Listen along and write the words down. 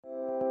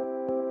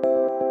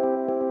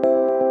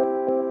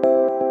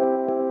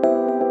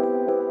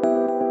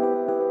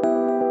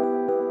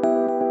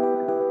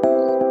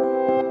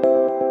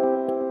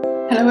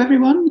Hello,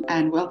 everyone,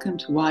 and welcome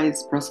to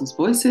WISE Brussels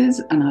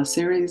Voices and our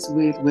series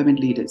with women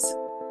leaders.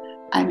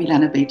 I'm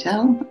Ilana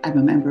Beitel. I'm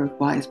a member of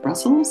WISE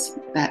Brussels,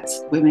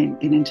 that's Women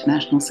in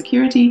International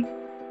Security,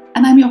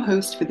 and I'm your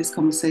host for this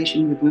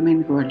conversation with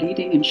women who are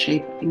leading and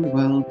shaping the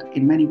world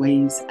in many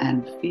ways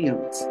and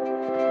fields.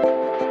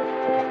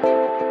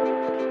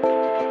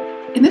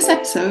 In this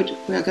episode,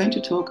 we are going to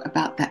talk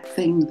about that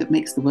thing that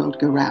makes the world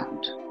go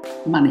round,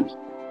 money.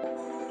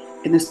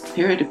 In this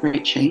period of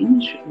great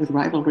change, with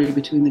rivalry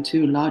between the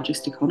two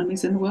largest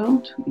economies in the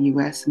world, the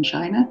US and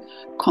China,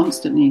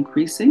 constantly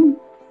increasing,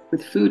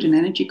 with food and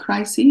energy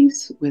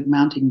crises, with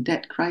mounting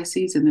debt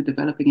crises in the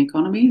developing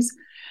economies,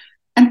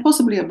 and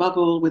possibly above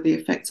all with the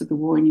effects of the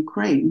war in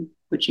Ukraine,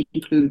 which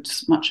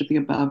includes much of the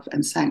above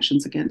and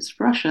sanctions against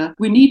Russia,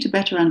 we need to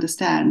better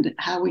understand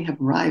how we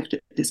have arrived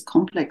at this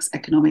complex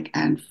economic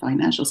and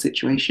financial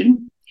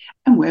situation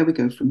and where we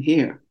go from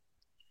here.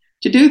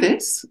 To do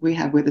this, we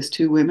have with us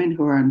two women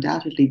who are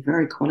undoubtedly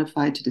very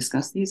qualified to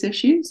discuss these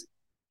issues.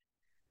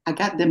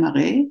 Agathe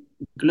Desmarais,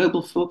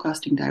 Global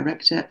Forecasting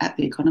Director at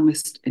the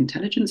Economist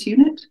Intelligence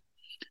Unit.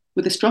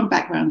 With a strong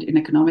background in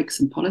economics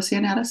and policy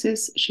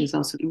analysis, she has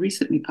also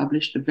recently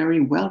published a very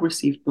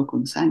well-received book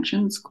on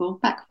sanctions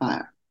called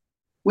Backfire.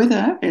 With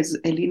her is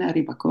Elena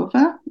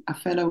Rybakova, a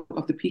fellow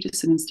of the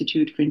Peterson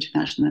Institute for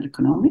International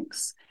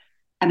Economics,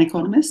 an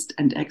economist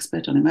and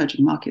expert on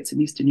emerging markets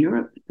in Eastern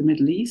Europe, the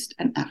Middle East,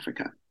 and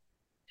Africa.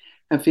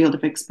 Her field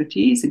of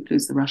expertise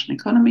includes the Russian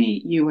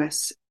economy,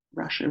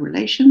 US-Russia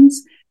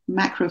relations,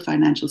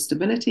 macro-financial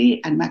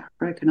stability, and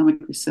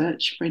macroeconomic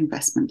research for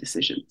investment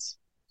decisions.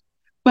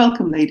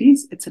 Welcome,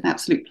 ladies. It's an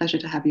absolute pleasure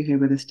to have you here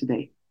with us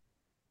today.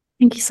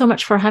 Thank you so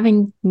much for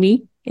having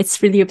me.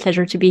 It's really a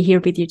pleasure to be here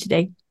with you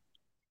today.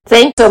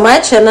 Thanks so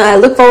much, and I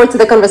look forward to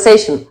the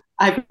conversation.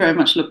 I very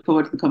much look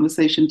forward to the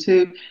conversation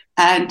too.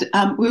 And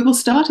we will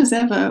start as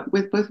ever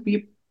with both of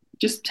you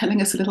just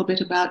telling us a little bit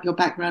about your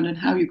background and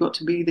how you got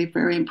to be the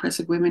very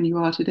impressive women you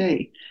are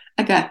today.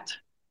 Agathe.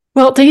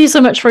 Well, thank you so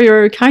much for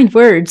your kind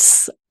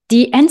words.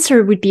 The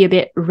answer would be a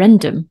bit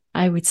random,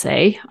 I would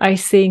say. I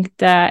think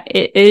that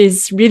it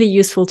is really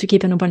useful to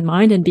keep an open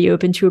mind and be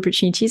open to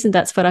opportunities. And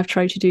that's what I've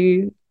tried to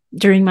do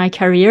during my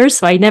career.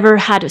 So I never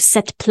had a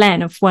set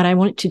plan of what I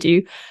wanted to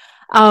do.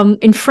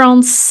 In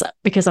France,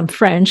 because I'm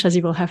French, as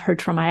you will have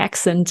heard from my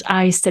accent,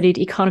 I studied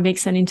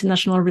economics and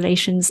international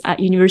relations at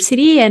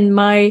university, and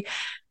my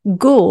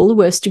goal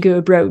was to go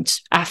abroad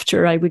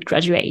after I would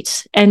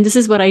graduate. And this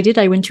is what I did.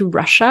 I went to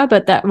Russia,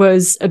 but that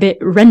was a bit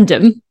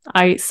random.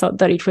 I thought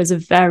that it was a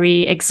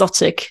very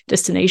exotic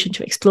destination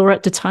to explore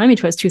at the time.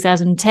 It was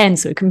 2010,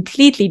 so a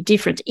completely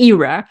different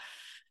era.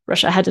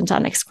 Russia hadn't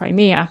annexed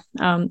Crimea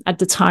at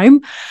the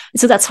time.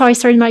 So that's how I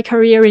started my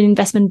career in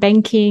investment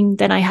banking.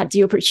 Then I had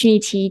the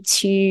opportunity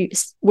to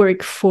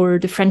work for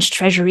the French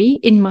Treasury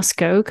in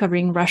Moscow,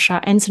 covering Russia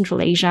and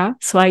Central Asia.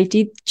 So I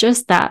did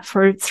just that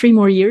for 3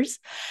 more years.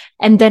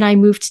 And then I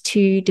moved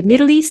to the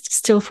Middle East,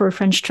 still for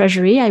French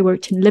Treasury. I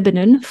worked in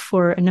Lebanon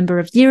for a number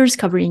of years,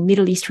 covering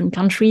Middle Eastern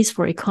countries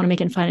for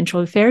economic and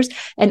financial affairs,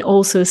 and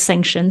also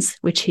sanctions,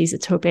 which is a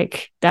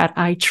topic that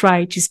I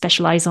try to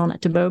specialize on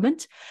at the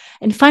moment.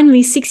 And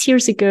finally, 6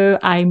 years ago,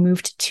 I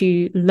moved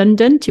to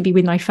London to be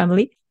with my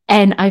family.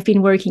 And I've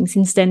been working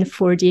since then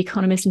for the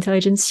Economist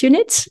Intelligence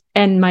Unit.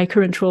 And my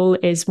current role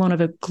is one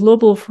of a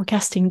global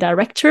forecasting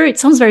director. It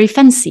sounds very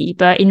fancy,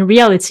 but in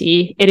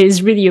reality, it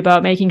is really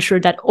about making sure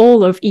that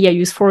all of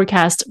EIU's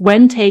forecasts,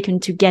 when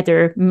taken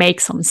together, make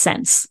some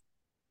sense.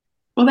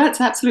 Well, that's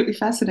absolutely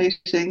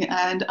fascinating.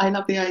 And I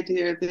love the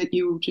idea that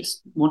you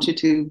just wanted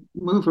to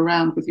move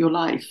around with your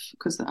life,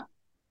 because that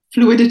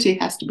fluidity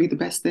has to be the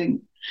best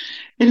thing.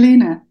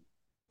 Elena.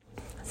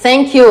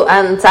 Thank you.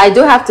 And I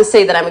do have to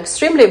say that I'm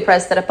extremely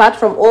impressed that apart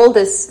from all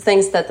these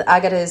things that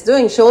Agathe is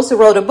doing, she also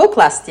wrote a book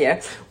last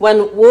year when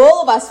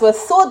all of us were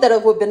thought that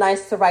it would be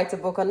nice to write a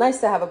book or nice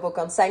to have a book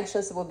on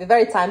sanctions. It would be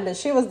very timely.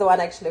 She was the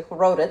one actually who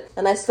wrote it.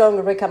 And I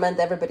strongly recommend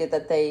everybody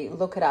that they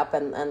look it up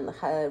and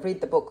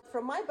read the book.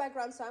 From my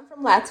background, so I'm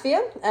from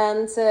Latvia,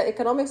 and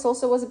economics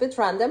also was a bit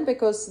random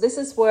because this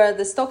is where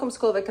the Stockholm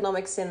School of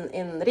Economics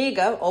in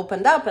Riga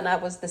opened up, and I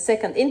was the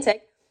second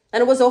intake,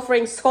 and it was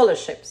offering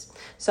scholarships.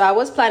 So I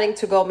was planning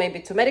to go maybe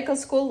to medical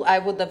school. I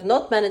would have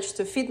not managed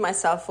to feed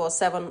myself for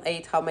 7,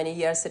 8, how many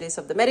years it is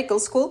of the medical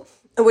school,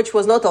 which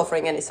was not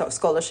offering any sort of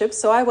scholarships.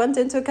 So I went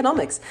into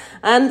economics.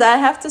 And I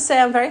have to say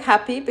I'm very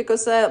happy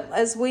because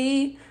as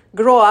we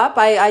grow up,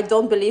 I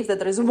don't believe that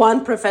there is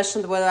one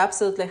profession that we'll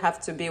absolutely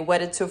have to be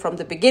wedded to from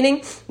the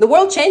beginning. The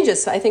world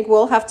changes. I think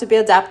we'll have to be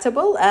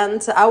adaptable,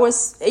 and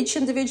each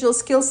individual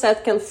skill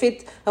set can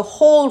fit a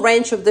whole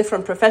range of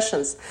different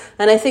professions.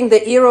 And I think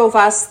the era of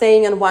us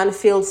staying in one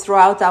field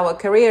throughout our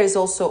career is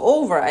also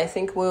over. I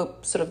think we're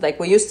sort of like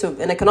we used to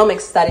in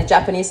economics study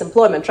Japanese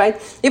employment, right?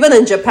 Even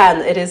in Japan,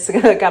 it is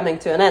coming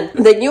to an end.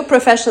 The new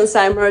professions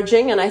are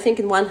emerging, and I think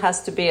one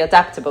has to be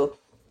adaptable.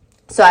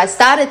 So I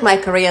started my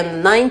career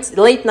in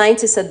the late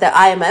 90s at the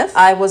IMF.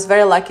 I was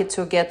very lucky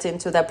to get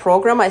into that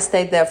program. I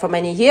stayed there for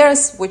many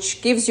years,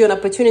 which gives you an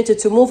opportunity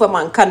to move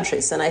among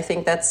countries. And I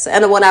think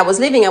and when I was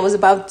leaving, I was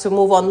about to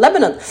move on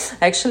Lebanon,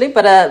 actually.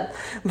 But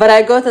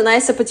I got a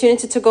nice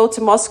opportunity to go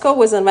to Moscow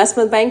with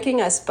investment banking.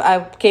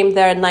 I came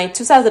there in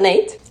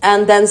 2008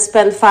 and then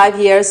spent 5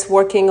 years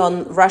working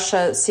on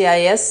Russia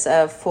CIS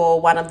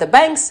for one of the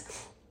banks.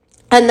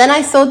 And then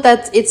I thought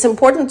that it's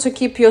important to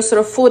keep your sort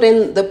of foot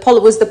in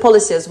with the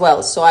policy as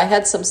well. So I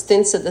had some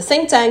stints at the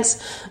think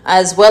tanks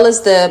as well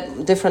as the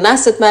different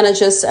asset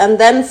managers. And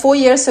then 4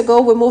 years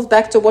ago, we moved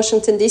back to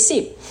Washington,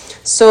 D.C.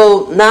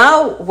 So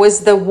now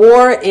with the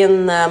war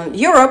in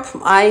Europe,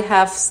 I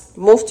have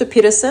moved to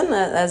Peterson,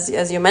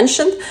 as you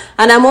mentioned,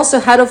 and I'm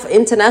also head of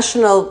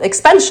international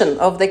expansion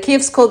of the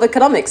Kiev School of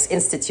Economics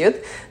Institute.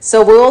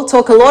 So we all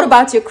talk a lot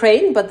about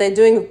Ukraine, but they're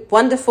doing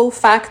wonderful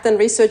fact and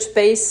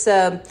research-based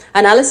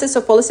analysis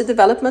of policy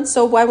development.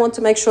 So I want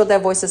to make sure their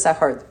voices are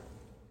heard.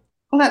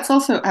 Well, that's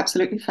also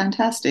absolutely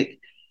fantastic.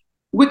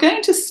 We're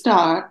going to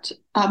start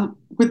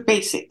with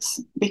basics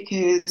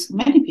because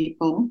many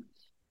people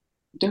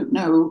don't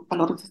know a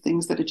lot of the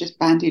things that are just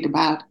bandied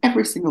about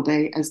every single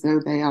day as though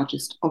they are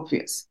just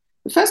obvious.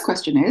 The first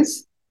question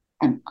is,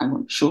 and I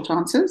want short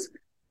answers,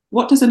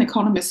 what does an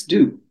economist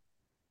do?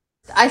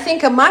 I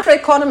think a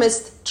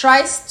macroeconomist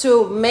tries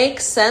to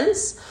make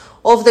sense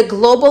of the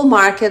global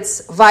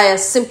markets via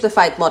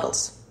simplified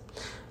models.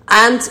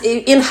 And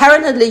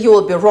inherently, you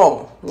will be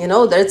wrong. You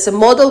know, it's a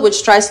model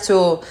which tries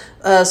to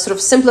sort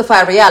of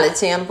simplify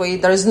reality, and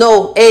there is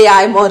no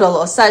AI model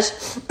or such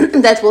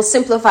that will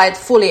simplify it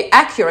fully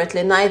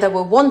accurately. Neither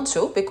we want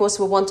to, because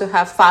we want to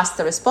have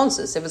faster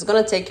responses. If it's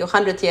going to take you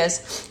 100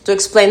 years to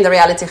explain the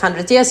reality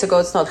 100 years ago,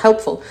 it's not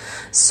helpful.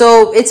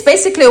 So it's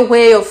basically a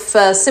way of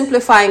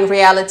simplifying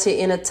reality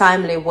in a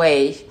timely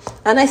way.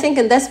 And I think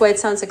in that way, it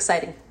sounds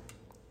exciting.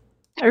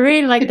 I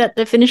really like that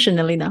definition,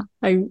 Elena.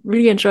 I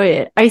really enjoy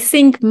it. I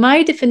think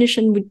my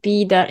definition would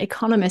be that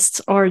economists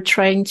are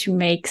trying to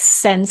make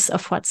sense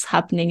of what's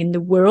happening in the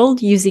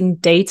world using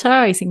data.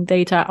 I think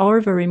data are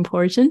very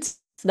important.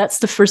 So that's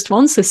the first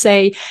one. So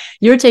say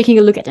you're taking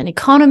a look at an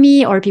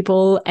economy. Are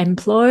people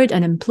employed,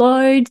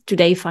 unemployed? Do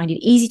they find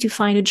it easy to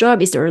find a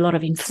job? Is there a lot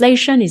of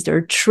inflation? Is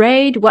there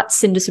trade?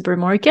 What's in the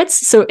supermarkets?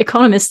 So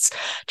economists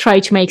try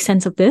to make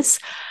sense of this.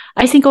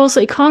 I think also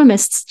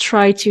economists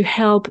try to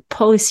help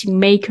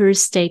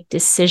policymakers take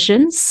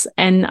decisions.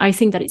 And I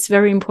think that it's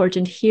very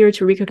important here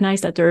to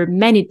recognize that there are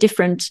many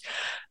different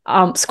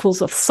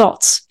schools of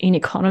thought in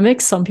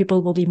economics. Some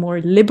people will be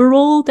more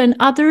liberal than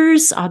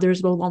others.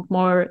 Others will want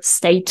more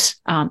state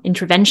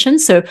intervention.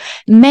 So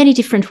many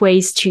different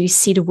ways to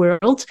see the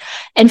world.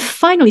 And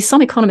finally,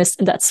 some economists,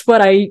 and that's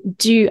what I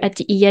do at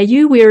the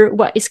EIU, we're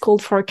what is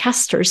called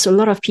forecasters. So a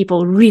lot of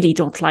people really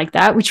don't like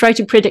that. We try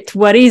to predict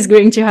what is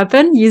going to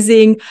happen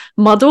using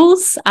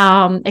models,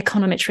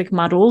 econometric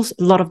models,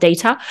 a lot of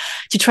data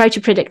to try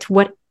to predict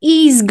what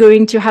is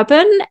going to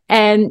happen.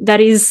 And that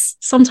is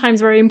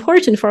sometimes very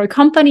important for our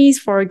companies,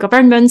 for our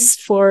governments,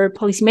 for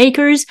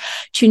policymakers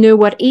to know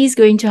what is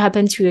going to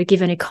happen to a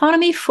given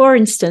economy. For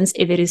instance,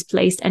 if it is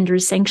placed under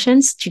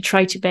sanctions, to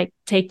try to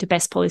take the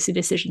best policy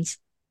decisions.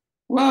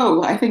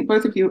 Whoa, I think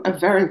both of you are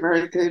very,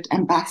 very good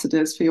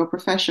ambassadors for your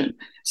profession.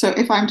 So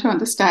if I'm to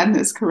understand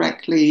this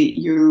correctly,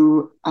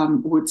 you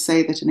would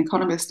say that an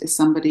economist is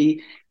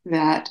somebody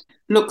that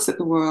looks at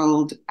the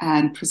world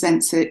and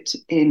presents it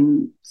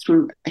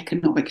through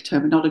economic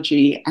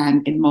terminology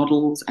and in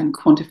models and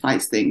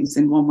quantifies things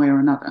in one way or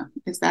another.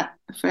 Is that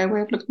a fair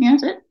way of looking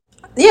at it?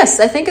 Yes,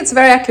 I think it's a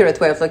very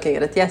accurate way of looking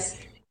at it, yes.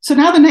 So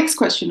now the next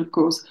question, of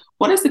course,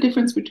 what is the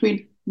difference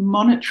between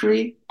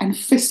monetary and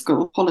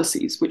fiscal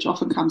policies, which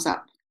often comes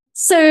up?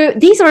 So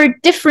these are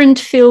different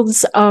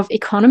fields of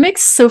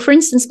economics. So for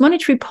instance,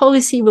 monetary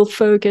policy will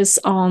focus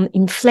on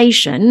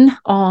inflation,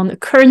 on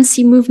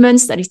currency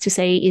movements. That is to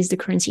say, is the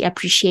currency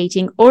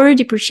appreciating or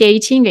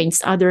depreciating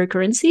against other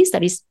currencies?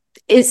 That is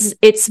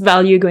its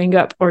value going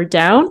up or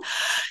down?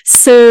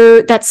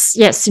 So that's,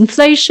 yes,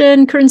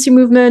 inflation, currency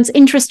movements,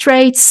 interest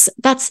rates.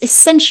 That's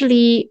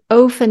essentially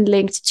often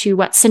linked to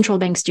what central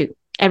banks do.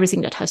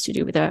 Everything that has to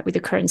do with the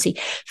currency.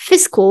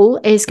 Fiscal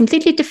is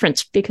completely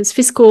different because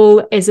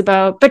fiscal is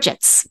about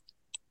budgets.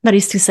 That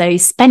is to say,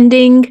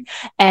 spending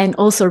and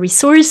also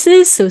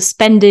resources. So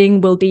spending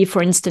will be,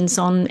 for instance,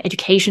 on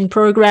education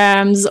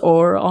programs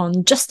or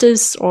on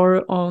justice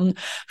or on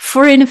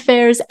foreign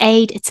affairs,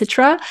 aid,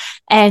 etc.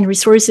 And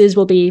resources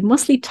will be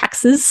mostly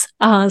taxes.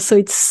 So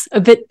it's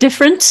a bit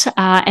different.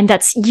 And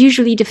that's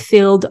usually the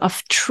field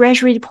of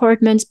treasury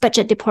departments,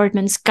 budget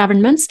departments,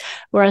 governments,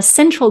 whereas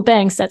central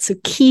banks, that's a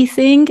key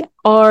thing,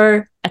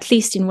 are, at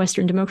least in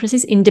Western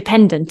democracies,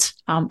 independent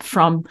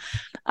from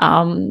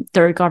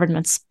their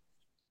governments.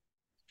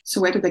 So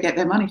where do they get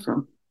their money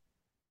from?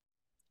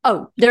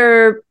 Oh,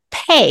 they're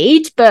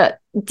paid, but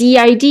the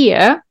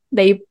idea,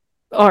 they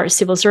are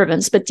civil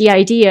servants, but the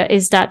idea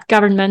is that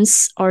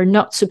governments are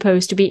not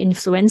supposed to be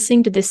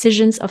influencing the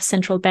decisions of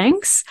central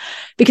banks,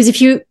 because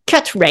if you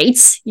cut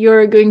rates,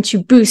 you're going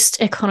to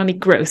boost economic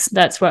growth.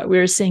 That's what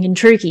we're seeing in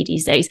Turkey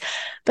these days.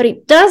 But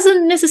it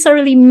doesn't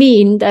necessarily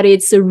mean that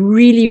it's a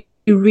really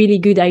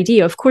good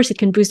idea. Of course, it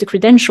can boost the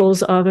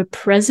credentials of a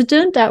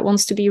president that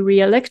wants to be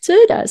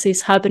re-elected, as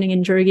is happening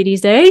in Turkey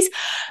these days,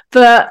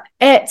 but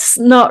it's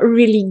not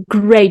really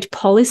great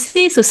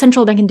policy. So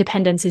central bank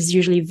independence is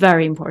usually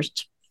very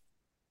important.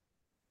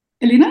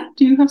 Elina,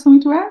 do you have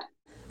something to add?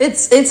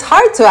 It's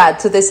hard to add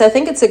to this. I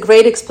think it's a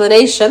great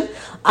explanation.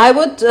 I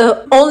would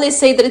only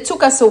say that it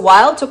took us a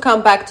while to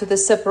come back to the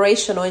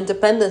separation or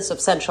independence of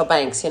central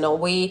banks.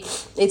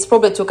 It's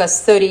probably took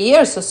us 30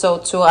 years or so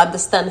to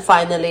understand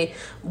finally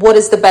what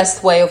is the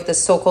best way of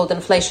this so-called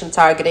inflation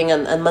targeting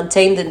and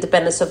maintain the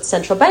independence of the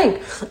central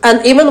bank.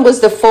 And even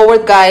with the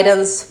forward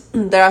guidance,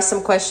 there are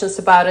some questions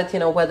about it,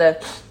 whether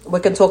we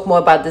can talk more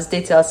about these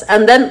details.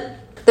 And then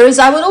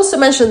I would also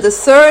mention the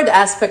third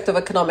aspect of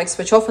economics,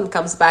 which often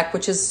comes back,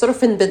 which is sort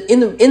of in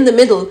the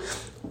middle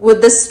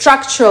with the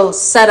structural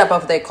setup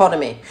of the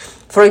economy.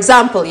 For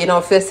example,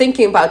 if we're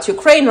thinking about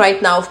Ukraine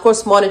right now, of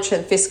course,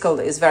 monetary and fiscal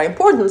is very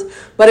important.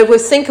 But if we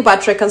think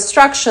about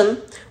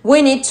reconstruction,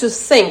 we need to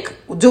think,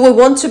 do we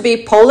want to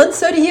be Poland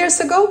 30 years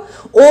ago?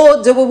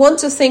 Or do we want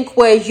to think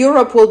where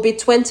Europe will be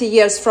 20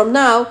 years from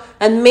now?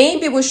 And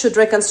maybe we should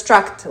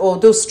reconstruct or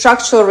do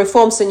structural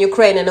reforms in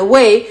Ukraine in a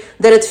way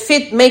that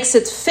makes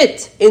it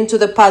fit into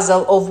the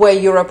puzzle of where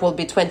Europe will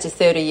be 20,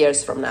 30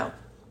 years from now.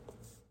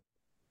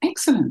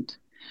 Excellent.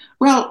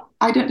 Well,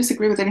 I don't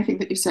disagree with anything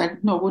that you said,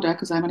 nor would I,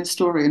 because I'm an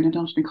historian and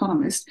not an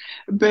economist.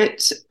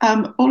 But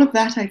all of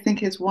that, I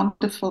think, is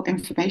wonderful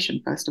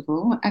information, first of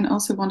all, and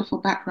also wonderful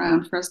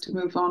background for us to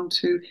move on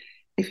to,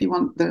 if you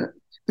want, the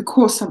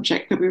core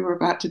subject that we were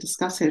about to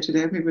discuss here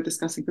today, we were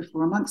discussing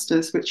before amongst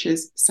us, which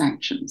is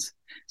sanctions.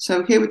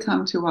 So here we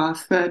come to our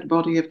third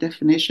body of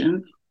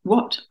definition.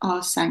 What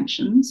are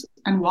sanctions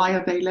and why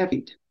are they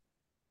levied?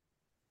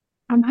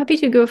 I'm happy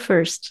to go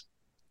first.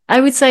 I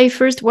would say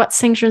first what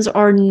sanctions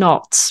are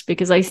not,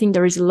 because I think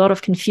there is a lot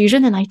of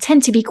confusion and I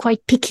tend to be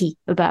quite picky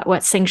about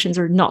what sanctions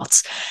are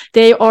not.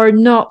 They are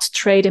not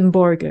trade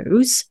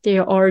embargoes. They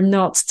are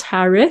not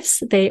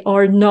tariffs. They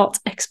are not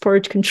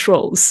export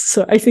controls.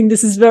 So I think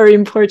this is very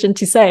important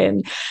to say.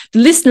 And the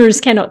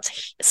listeners cannot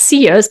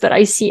see us, but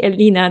I see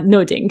Elina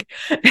nodding.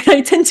 And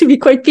I tend to be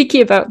quite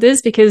picky about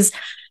this because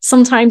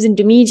sometimes in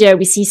the media,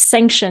 we see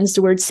sanctions,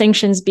 the word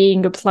sanctions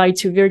being applied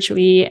to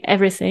virtually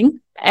everything.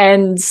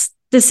 And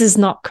this is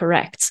not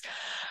correct.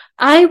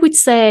 I would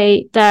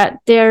say that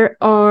there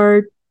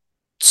are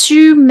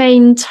two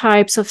main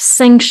types of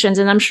sanctions,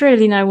 and I'm sure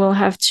Elina will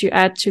have to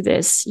add to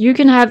this. You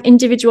can have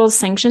individual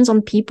sanctions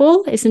on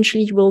people.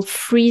 Essentially, you will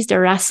freeze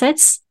their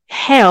assets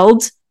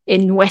held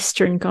in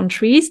Western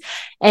countries,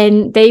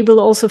 and they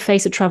will also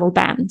face a travel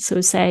ban. So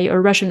say a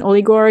Russian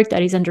oligarch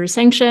that is under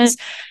sanctions,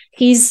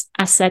 his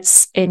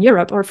assets in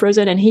Europe are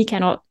frozen and he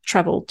cannot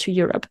travel to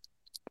Europe.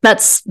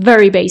 That's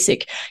very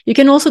basic. You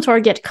can also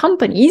target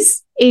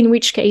companies, in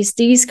which case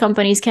these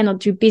companies cannot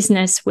do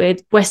business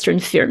with Western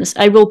firms.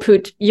 I will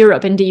put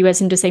Europe and the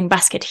US in the same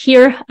basket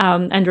here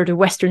under the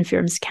Western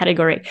firms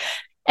category.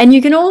 And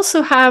you can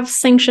also have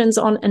sanctions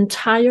on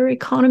entire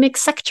economic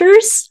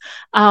sectors.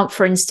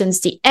 For instance,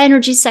 the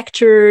energy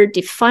sector,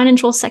 the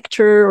financial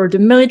sector, or the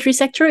military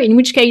sector, in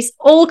which case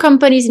all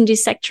companies in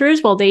these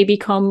sectors, well, they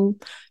become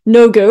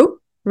no-go.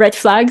 Red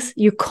flags,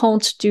 you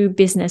can't do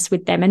business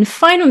with them. And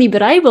finally,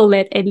 but I will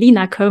let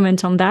Elina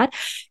comment on that,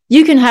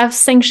 you can have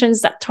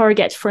sanctions that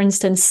target, for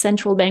instance,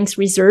 central banks'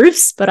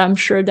 reserves, but I'm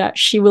sure that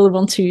she will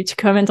want to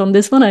comment on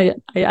this one.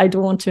 I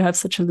don't want to have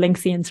such a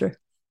lengthy answer.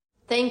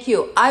 Thank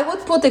you. I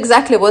would put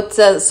exactly what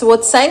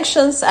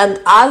sanctions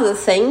and other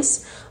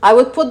things, I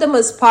would put them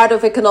as part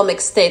of economic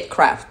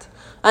statecraft.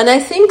 And I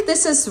think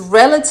this is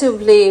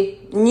relatively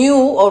new,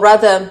 or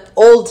rather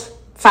old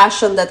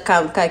fashion that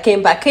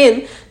came back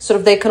in, sort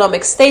of the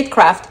economic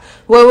statecraft,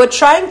 where we're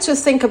trying to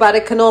think about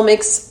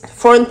economics,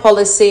 foreign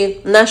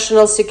policy,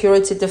 national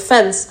security,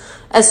 defense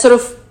as sort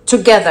of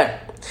together.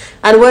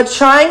 And we're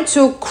trying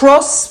to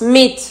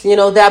cross-meet,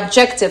 the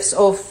objectives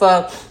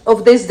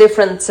of these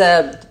different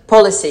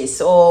policies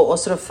or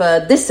sort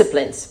of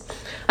disciplines.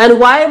 And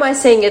why am I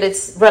saying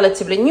it's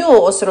relatively new,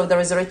 or sort of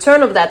there is a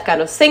return of that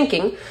kind of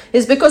thinking,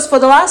 is because for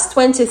the last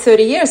 20,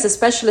 30 years,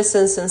 especially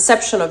since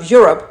inception of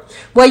Europe,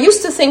 we're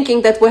used to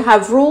thinking that we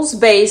have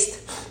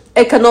rules-based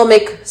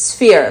economic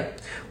sphere,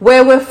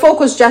 where we're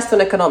focused just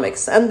on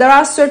economics. And there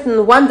are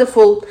certain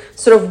wonderful,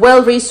 sort of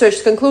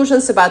well-researched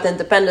conclusions about the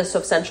independence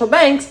of central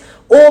banks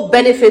or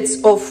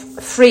benefits of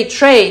free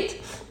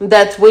trade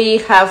that we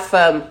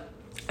have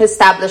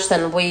established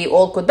and we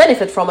all could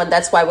benefit from, and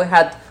that's why we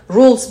had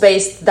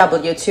rules-based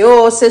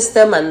WTO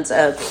system and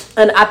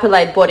an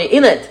appellate body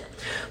in it.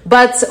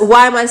 But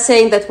why am I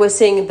saying that we're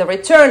seeing the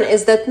return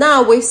is that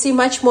now we see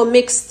much more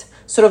mixed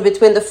sort of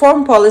between the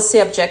foreign policy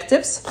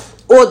objectives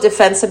or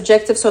defense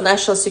objectives or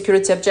national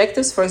security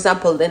objectives, for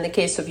example, in the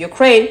case of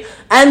Ukraine,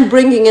 and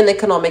bringing in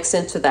economics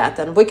into that.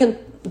 And we can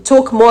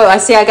talk more. I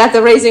see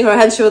Agatha raising her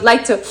hand. She would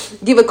like to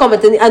give a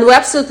comment, and we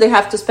absolutely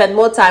have to spend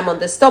more time on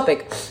this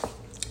topic.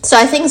 So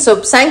I think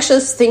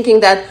sanctions, thinking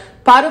that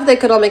part of the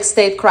economic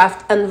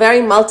statecraft and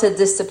very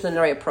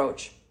multidisciplinary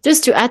approach.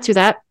 Just to add to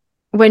that,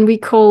 when we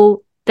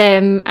call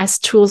them as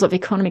tools of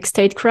economic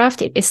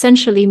statecraft, it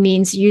essentially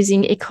means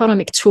using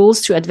economic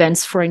tools to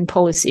advance foreign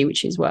policy,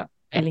 which is what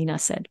Elina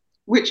said.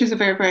 Which is a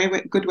very,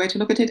 very good way to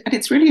look at it. And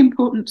it's really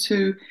important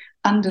to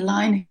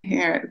underline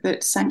here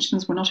that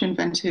sanctions were not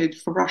invented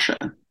for Russia.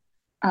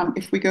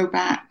 If we go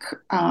back,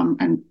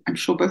 and I'm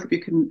sure both of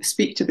you can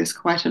speak to this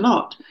quite a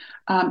lot,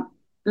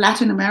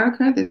 Latin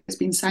America, there's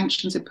been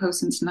sanctions imposed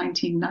since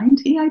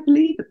 1990, I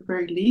believe, at the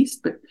very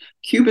least, but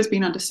Cuba's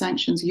been under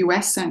sanctions,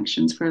 US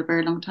sanctions for a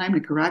very long time,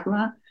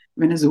 Nicaragua,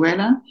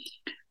 Venezuela.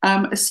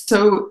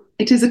 So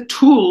it is a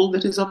tool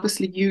that is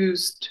obviously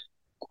used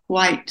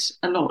quite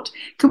a lot.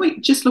 Can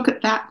we just look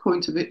at that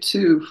point of it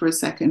too for a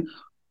second?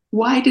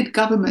 Why did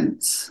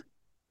governments,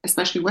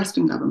 especially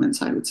Western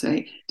governments, I would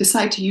say,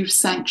 decide to use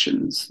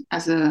sanctions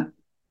as a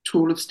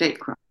tool of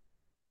statecraft?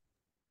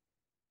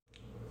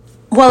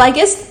 Well, I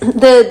guess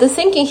the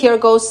thinking here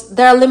goes,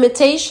 there are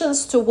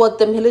limitations to what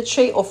the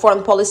military or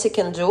foreign policy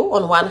can do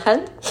on one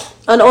hand.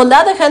 And on the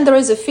other hand, there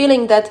is a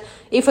feeling that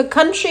if a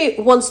country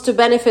wants to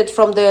benefit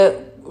from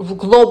the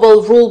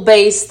global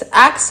rule-based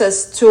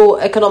access to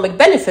economic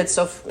benefits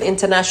of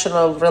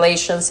international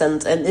relations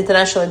and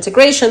international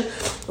integration,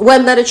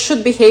 when that it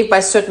should behave by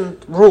certain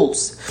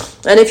rules.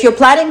 And if you're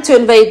planning to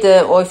invade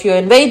or if you're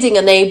invading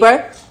a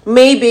neighbor,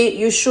 maybe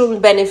you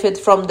shouldn't benefit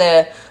from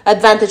the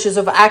advantages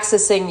of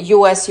accessing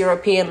US,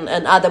 European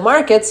and other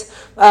markets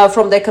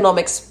from the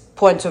economics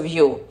point of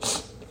view.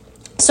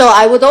 So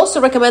I would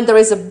also recommend, there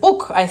is a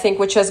book, I think,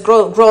 which has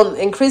grown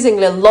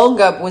increasingly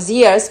longer with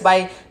years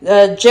by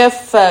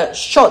Jeff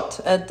Schott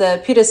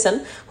at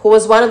Peterson, who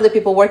was one of the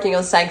people working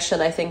on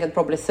sanction, I think, in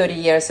probably 30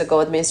 years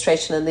ago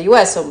administration in the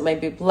US, or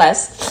maybe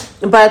less.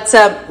 But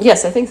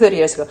yes, I think 30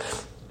 years ago.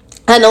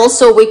 And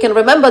also we can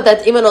remember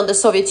that even on the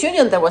Soviet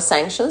Union there were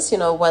sanctions,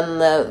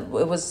 when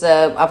it was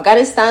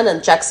Afghanistan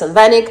and Jackson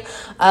Vanik.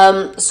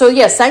 So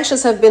yes,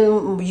 sanctions have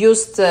been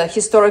used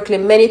historically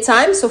many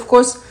times. Of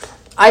course,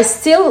 I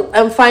still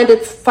find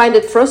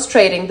it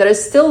frustrating. There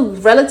is still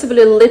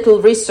relatively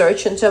little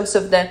research in terms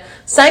of the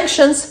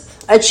sanctions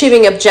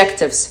achieving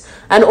objectives.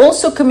 And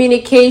also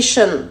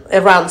communication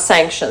around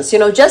sanctions.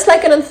 Just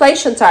like in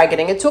inflation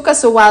targeting, it took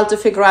us a while to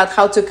figure out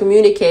how to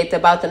communicate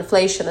about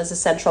inflation as a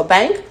central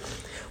bank.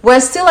 We're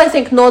still, I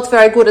think, not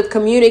very good at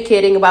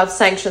communicating about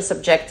sanctions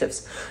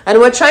objectives. And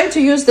we're trying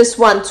to use this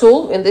one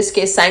tool, in this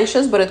case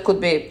sanctions, but it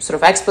could be sort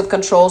of export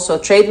controls or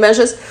trade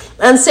measures,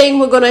 and saying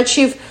we're going to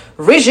achieve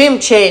regime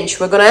change,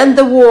 we're going to end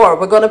the war,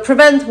 we're going to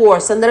prevent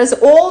wars. And there is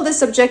all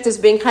these objectives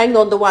being hanged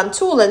on the one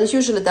tool, and it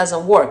usually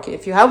doesn't work.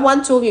 If you have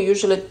one tool, you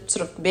usually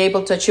sort of be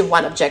able to achieve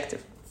one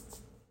objective.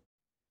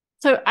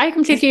 So I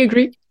completely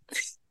agree.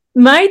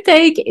 My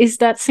take is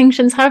that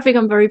sanctions have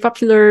become very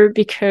popular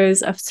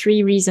because of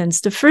three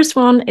reasons. The first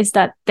one is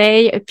that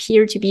they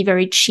appear to be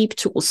very cheap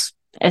tools,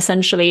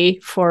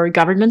 essentially, for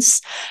governments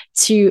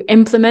to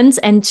implement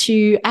and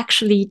to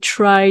actually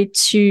try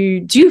to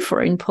do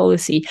foreign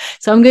policy.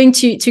 So I'm going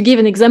to give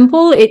an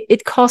example.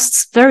 It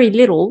costs very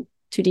little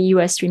to the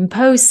US to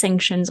impose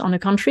sanctions on a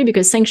country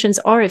because sanctions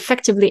are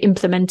effectively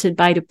implemented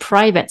by the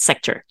private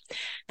sector.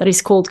 That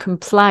is called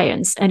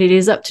compliance. And it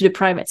is up to the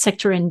private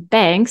sector and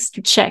banks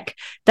to check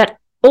that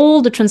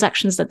all the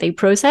transactions that they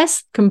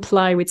process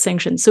comply with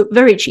sanctions. So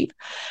very cheap.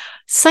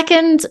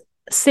 Second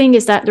thing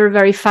is that they're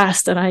very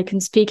fast, and I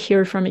can speak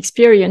here from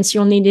experience.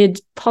 You only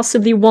need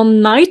possibly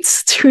one night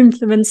to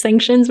implement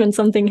sanctions. When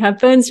something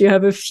happens, you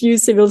have a few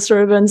civil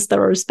servants that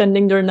are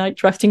spending their night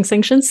drafting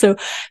sanctions. So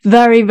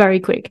very, very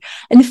quick.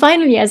 And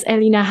finally, as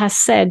Elina has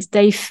said,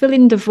 they fill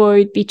in the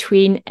void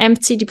between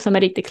empty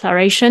diplomatic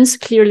declarations.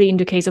 Clearly, in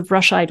the case of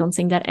Russia, I don't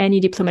think that any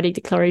diplomatic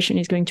declaration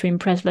is going to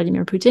impress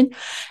Vladimir Putin,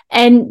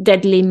 and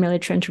deadly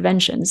military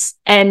interventions.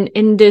 And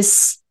in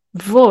this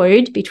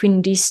void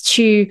between these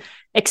two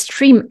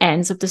extreme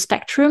ends of the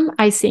spectrum,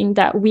 I think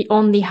that we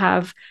only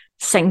have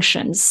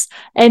sanctions.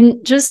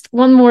 And just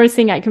one more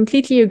thing, I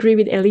completely agree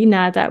with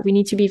Elina that we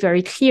need to be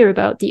very clear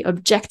about the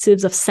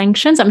objectives of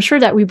sanctions. I'm sure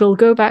that we will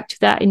go back to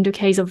that in the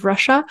case of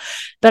Russia,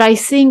 but I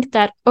think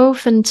that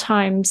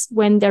oftentimes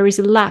when there is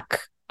a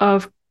lack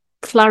of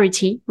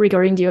clarity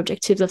regarding the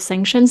objectives of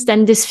sanctions,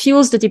 then this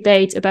fuels the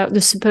debate about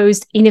the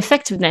supposed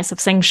ineffectiveness of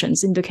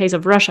sanctions. In the case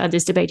of Russia,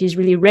 this debate is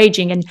really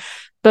raging, and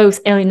both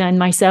Elina and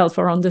myself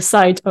are on the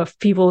side of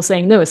people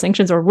saying, no,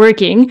 sanctions are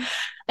working.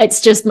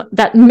 It's just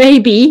that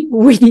maybe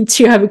we need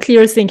to have a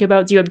clear think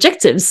about the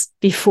objectives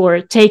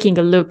before taking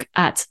a look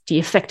at the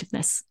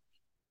effectiveness.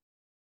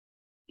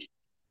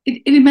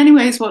 In many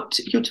ways, what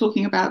you're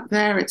talking about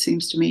there, it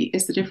seems to me,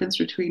 is the difference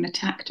between a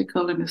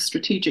tactical and a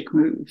strategic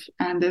move.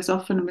 And there's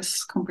often a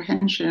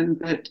miscomprehension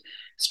that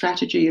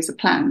strategy is a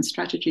plan.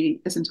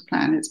 Strategy isn't a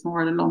plan. It's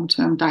more a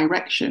long-term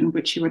direction,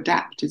 which you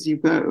adapt as you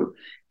go.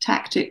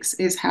 Tactics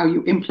is how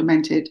you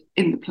implement it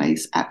in the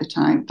place at the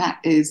time. That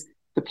is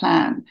the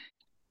plan.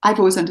 I've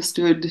always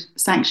understood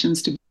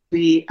sanctions to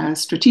be a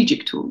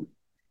strategic tool,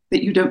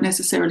 that you don't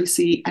necessarily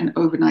see an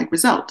overnight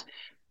result.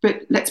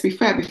 But let's be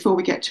fair, before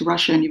we get to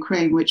Russia and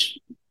Ukraine, which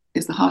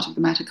is the heart of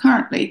the matter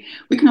currently,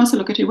 we can also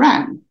look at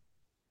Iran.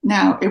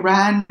 Now,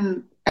 Iran,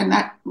 and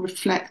that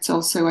reflects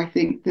also, I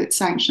think, that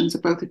sanctions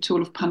are both a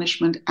tool of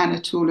punishment and a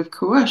tool of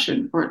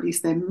coercion, or at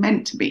least they're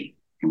meant to be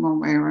in one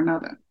way or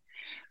another.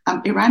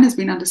 Iran has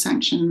been under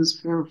sanctions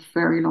for a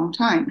very long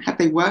time. Have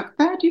they worked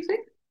there, do you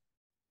think?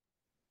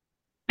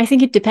 I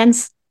think it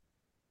depends.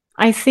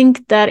 I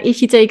think that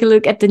if you take a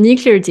look at the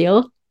nuclear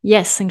deal,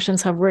 yes,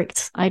 sanctions have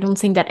worked. I don't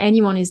think that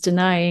anyone is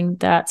denying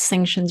that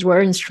sanctions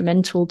were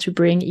instrumental to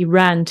bring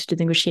Iran to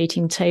the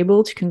negotiating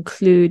table to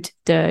conclude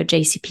the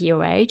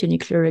JCPOA, the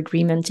nuclear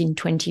agreement in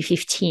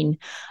 2015.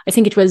 I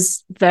think it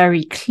was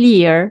very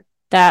clear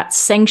that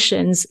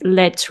sanctions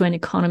led to an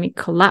economic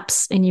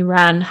collapse in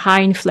Iran,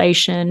 high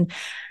inflation,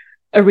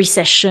 a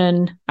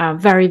recession,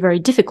 very, very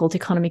difficult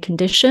economic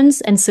conditions.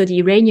 And so the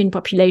Iranian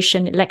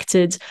population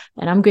elected,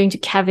 and I'm going to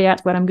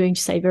caveat what I'm going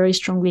to say very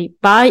strongly,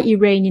 by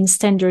Iranian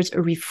standards,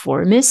 a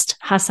reformist,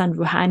 Hassan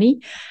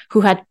Rouhani,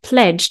 who had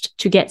pledged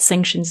to get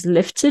sanctions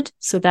lifted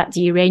so that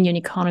the Iranian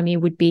economy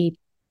would be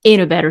in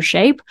a better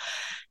shape.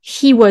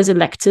 He was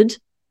elected.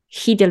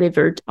 He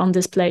delivered on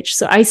this pledge.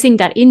 So I think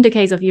that in the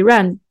case of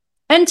Iran,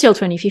 until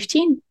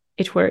 2015,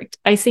 it worked.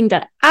 I think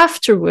that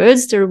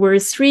afterwards, there were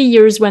 3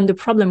 years when the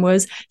problem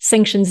was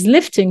sanctions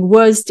lifting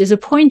was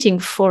disappointing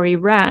for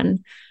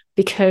Iran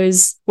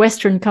because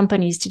Western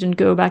companies didn't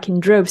go back in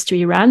droves to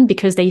Iran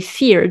because they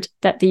feared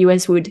that the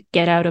US would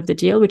get out of the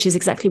deal, which is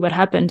exactly what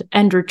happened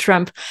under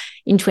Trump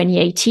in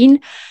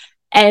 2018.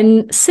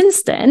 And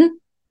since then,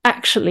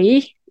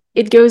 actually,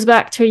 it goes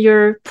back to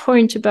your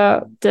point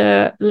about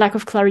the lack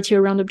of clarity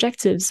around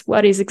objectives.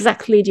 What is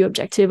exactly the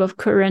objective of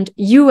current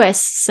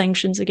US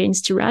sanctions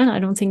against Iran? I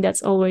don't think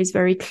that's always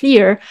very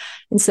clear.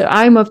 And so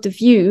I'm of the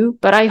view,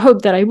 but I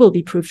hope that I will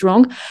be proved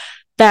wrong,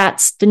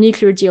 that the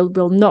nuclear deal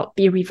will not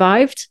be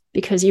revived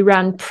because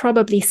Iran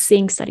probably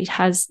thinks that it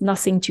has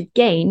nothing to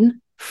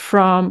gain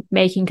from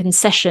making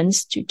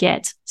concessions to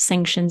get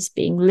sanctions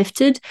being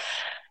lifted,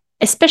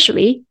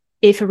 especially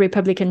if a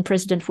Republican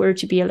president were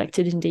to be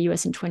elected in the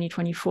US in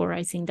 2024.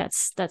 I think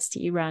that's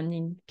the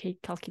Iranian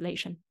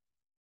calculation.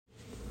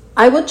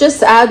 I would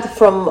just add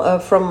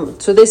from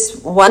to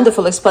this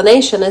wonderful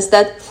explanation is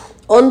that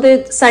on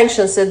the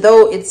sanctions,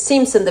 though it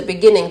seems in the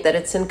beginning that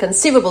it's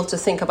inconceivable to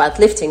think about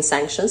lifting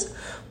sanctions,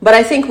 but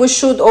I think we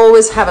should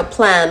always have a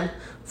plan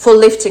for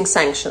lifting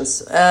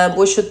sanctions.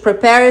 We should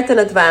prepare it in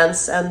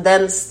advance and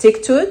then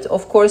stick to it.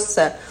 Of course,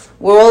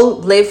 we all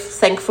live,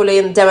 thankfully,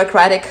 in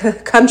democratic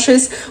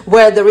countries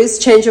where there is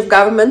change of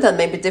government and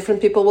maybe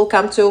different people will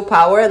come to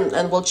power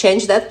and will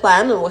change that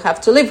plan and we'll have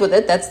to live with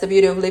it. That's the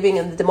beauty of living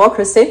in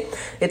democracy.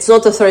 It's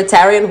not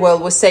authoritarian where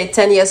we say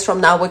 10 years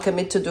from now we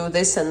commit to do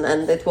this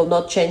and it will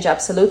not change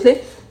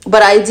absolutely.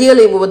 But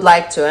ideally we would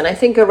like to. And I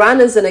think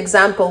Iran is an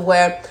example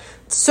where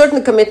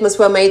certain commitments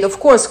were made. Of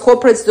course,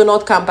 corporates do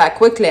not come back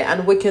quickly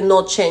and we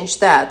cannot change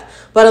that.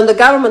 But on the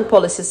government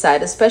policy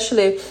side,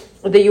 especially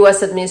the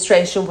US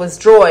administration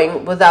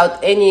withdrawing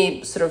without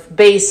any sort of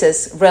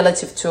basis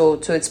relative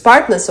to its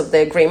partners of the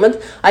agreement,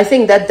 I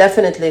think that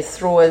definitely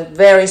threw a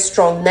very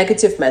strong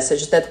negative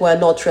message that we're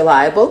not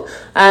reliable.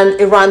 And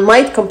Iran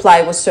might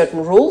comply with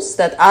certain rules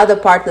that other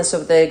partners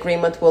of the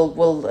agreement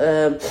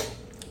will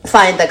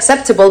find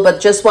acceptable, but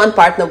just one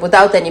partner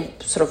without any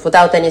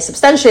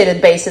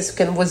substantiated basis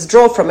can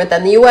withdraw from it.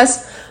 And the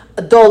US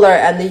dollar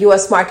and the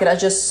US market are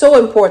just so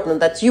important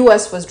that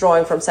US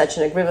withdrawing from such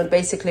an agreement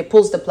basically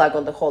pulls the plug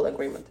on the whole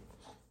agreement.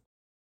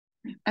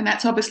 And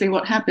that's obviously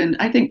what happened.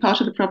 I think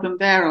part of the problem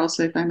there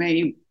also, if I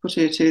may put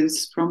it,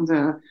 is from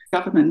the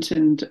government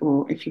and,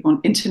 or if you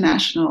want,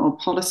 international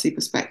policy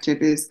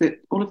perspective, is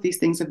that all of these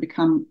things have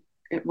become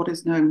what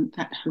is known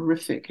that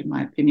horrific, in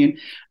my opinion,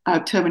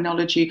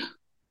 terminology,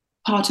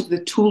 part of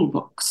the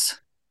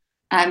toolbox.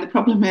 And the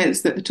problem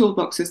is that the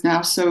toolbox is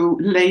now so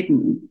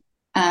laden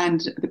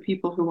and the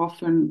people who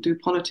often do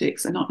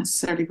politics are not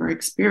necessarily very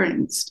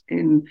experienced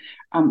in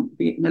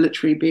be it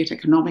military, be it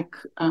economic,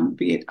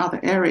 be it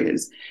other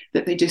areas,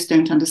 that they just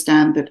don't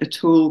understand that a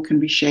tool can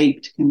be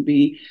shaped, can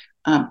be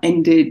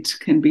ended,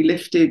 can be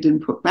lifted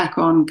and put back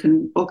on,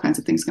 all kinds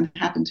of things can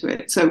happen to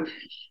it. So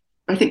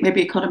I think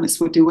maybe economists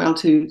would do well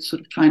to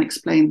sort of try and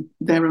explain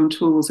their own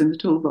tools in the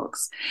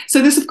toolbox.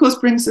 So this, of course,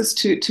 brings us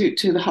to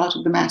the heart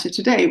of the matter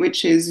today,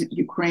 which is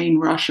Ukraine,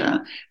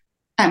 Russia,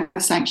 and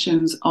the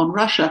sanctions on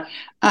Russia.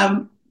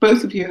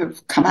 Both of you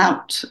have come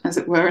out, as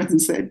it were,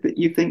 and said that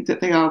you think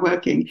that they are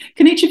working.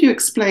 Can each of you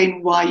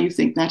explain why you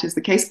think that is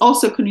the case?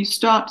 Also, can you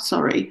start,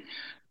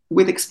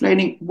 with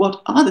explaining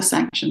what are the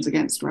sanctions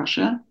against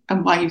Russia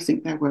and why you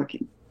think they're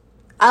working?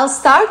 I'll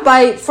start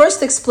by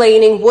first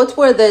explaining what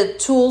were the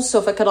tools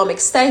of economic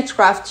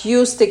statecraft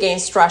used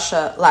against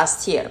Russia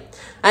last year.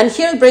 And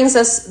here it brings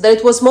us that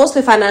it was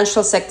mostly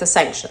financial sector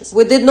sanctions.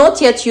 We did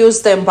not yet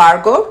use the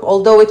embargo,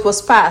 although it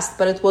was passed,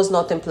 but it was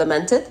not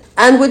implemented.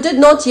 And we did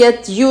not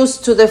yet use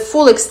to the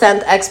full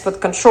extent export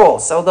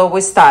controls, although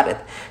we started.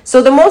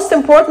 So the most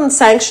important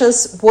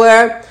sanctions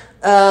were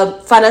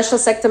financial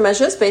sector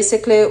measures,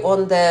 basically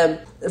on the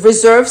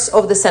reserves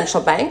of the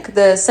central bank.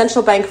 The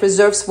central bank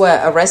reserves were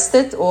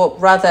arrested, or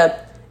rather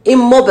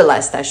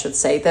immobilized, I should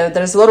say.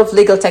 There's a lot of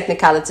legal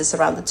technicalities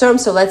around the term,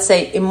 so let's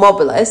say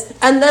immobilized.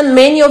 And then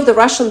many of the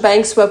Russian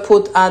banks were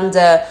put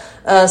under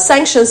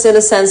sanctions, in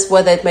a sense,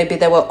 whether it maybe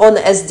they were on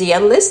the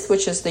SDN list,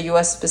 which is the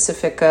US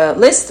specific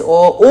list,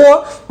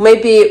 or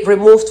maybe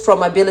removed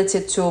from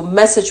ability to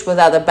message with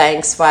other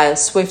banks via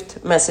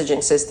SWIFT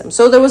messaging system.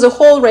 So there was a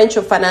whole range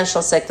of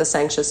financial sector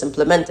sanctions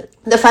implemented.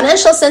 The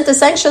financial sector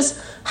sanctions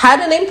had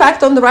an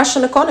impact on the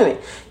Russian economy.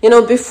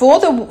 Before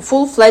the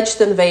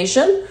full-fledged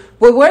invasion,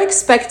 we were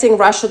expecting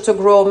Russia to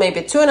grow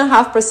maybe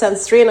 2.5%,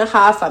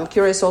 3.5%. I'm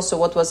curious also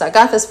what was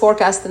Agatha's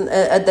forecast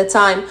at the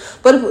time.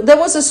 But there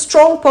was a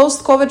strong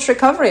post-COVID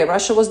recovery.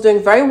 Russia was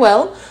doing very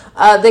well.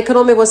 The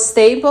economy was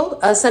stable.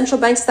 Central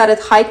bank started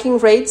hiking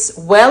rates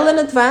well in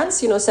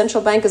advance.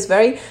 Central bank is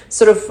very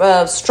sort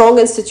of strong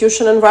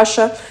institution in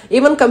Russia.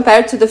 Even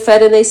compared to the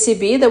Fed and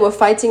ECB, they were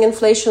fighting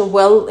inflation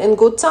well in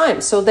good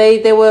time. So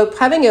they were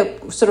having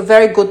a sort of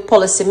very good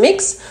policy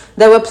mix.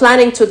 They were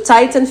planning to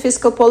tighten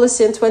fiscal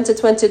policy in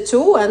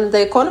 2022, and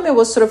the economy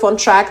was sort of on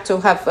track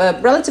to have a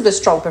relatively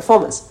strong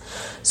performance.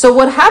 So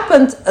what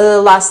happened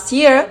last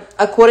year,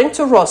 according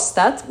to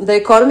Rosstat, the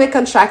economy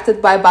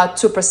contracted by about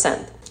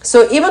 2%.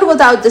 So even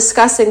without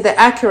discussing the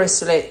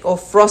accuracy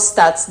of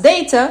Rosstat's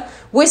data,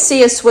 we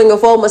see a swing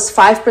of almost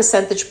 5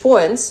 percentage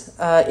points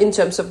in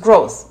terms of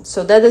growth.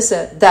 So that is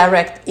a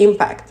direct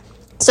impact.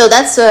 So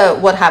that's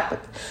what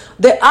happened.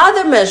 The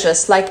other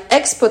measures like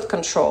export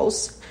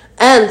controls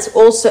and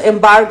also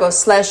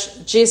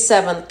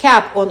embargo/G7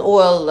 cap on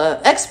oil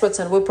exports,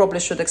 and we probably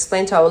should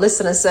explain to our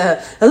listeners a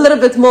little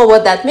bit more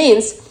what that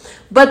means.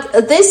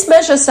 But these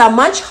measures are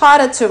much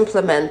harder to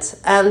implement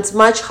and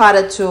much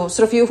harder to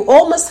you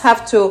almost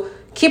have to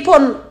keep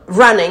on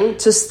running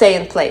to stay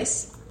in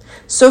place.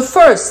 So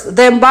first,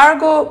 the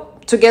embargo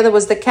together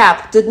with the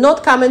cap did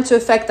not come into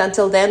effect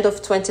until the end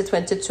of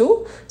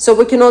 2022. So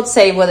we cannot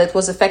say whether it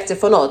was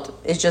effective or not.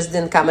 It just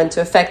didn't come into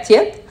effect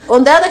yet.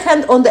 On the other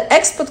hand, on the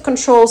export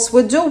controls,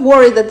 we do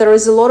worry that there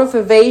is a lot of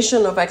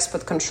evasion of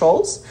export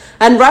controls,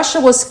 and Russia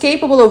was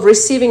capable of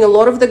receiving a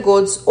lot of the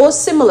goods or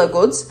similar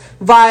goods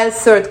via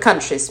third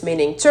countries,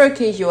 meaning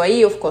Turkey,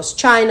 UAE, of course,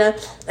 China,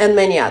 and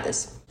many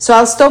others. So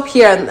I'll stop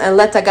here and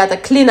let Agatha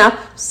clean up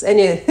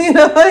any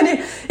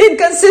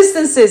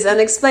inconsistencies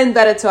and explain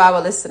better to our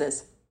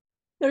listeners.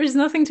 There is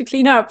nothing to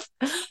clean up.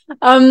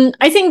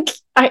 I think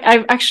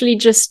I've actually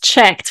just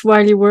checked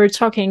while you were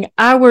talking.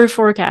 Our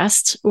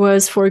forecast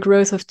was for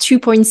growth of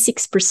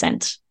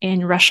 2.6%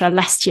 in Russia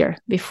last year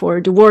before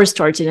the war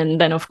started.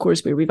 And then, of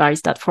course, we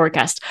revised that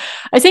forecast.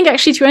 I think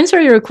actually to answer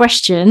your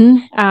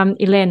question,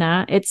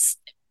 Elena, it's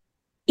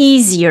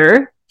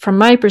easier from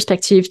my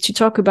perspective to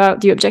talk about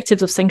the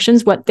objectives of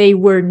sanctions, what they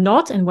were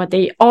not and what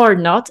they are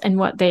not and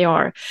what they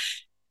are.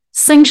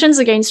 Sanctions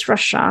against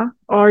Russia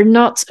are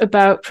not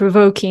about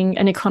provoking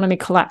an economic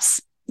collapse.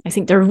 I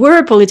think there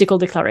were political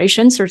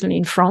declarations, certainly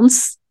in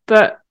France,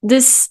 but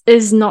this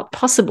is not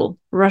possible.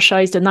 Russia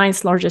is the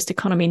 9th largest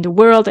economy in the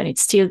world, and it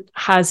still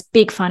has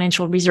big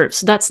financial reserves.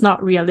 So that's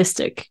not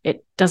realistic.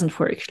 It doesn't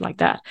work like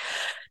that.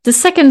 The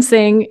second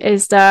thing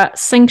is that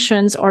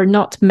sanctions are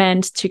not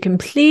meant to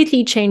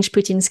completely change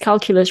Putin's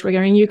calculus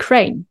regarding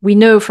Ukraine. We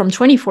know from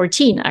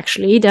 2014,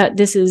 actually, that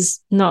this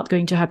is not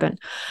going to happen.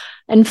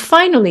 And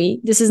finally,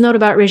 this is not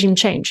about regime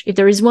change. If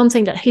there is one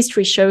thing that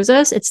history shows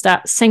us, it's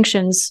that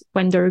sanctions,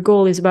 when their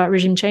goal is about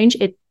regime change,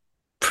 it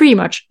pretty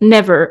much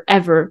never,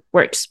 ever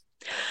works.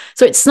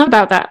 So it's not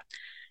about that.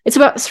 It's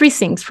about three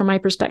things from my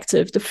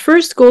perspective. The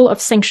first goal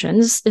of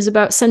sanctions is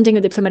about sending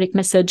a diplomatic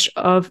message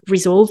of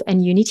resolve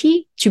and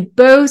unity to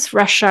both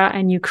Russia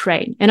and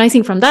Ukraine. And I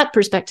think from that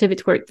perspective,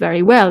 it worked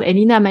very well.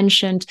 Elena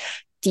mentioned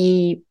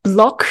the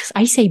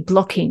I say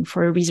blocking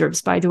for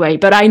reserves, by the way,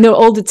 but I know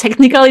all the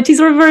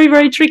technicalities are very,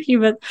 very tricky,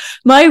 but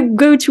my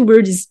go-to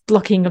word is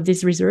blocking of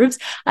these reserves.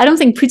 I don't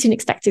think Putin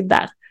expected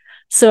that.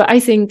 So I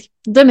think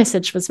the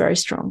message was very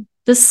strong.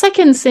 The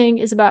second thing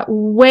is about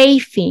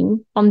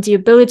waiving on the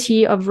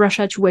ability of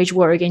Russia to wage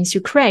war against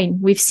Ukraine.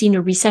 We've seen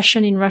a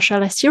recession in Russia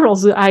last year,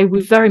 although I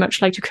would very much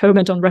like to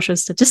comment on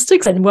Russia's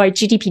statistics and why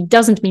GDP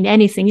doesn't mean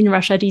anything in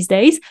Russia these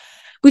days.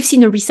 We've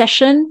seen a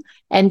recession,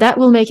 and that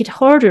will make it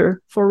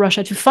harder for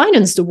Russia to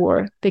finance the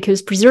war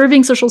because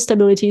preserving social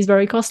stability is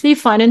very costly,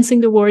 financing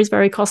the war is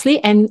very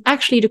costly, and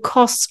actually the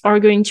costs are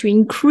going to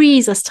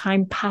increase as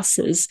time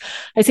passes.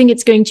 I think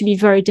it's going to be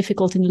very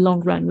difficult in the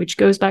long run, which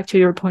goes back to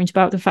your point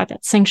about the fact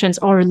that sanctions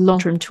are a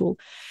long-term tool.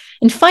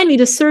 And finally,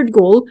 the third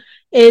goal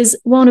is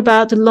one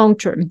about the long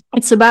term.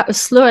 It's about a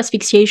slow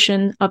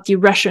asphyxiation of the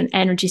Russian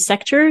energy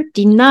sector,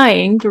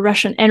 denying the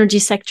Russian energy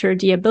sector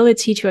the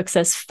ability to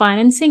access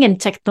financing and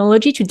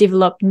technology to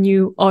develop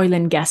new oil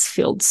and gas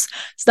fields.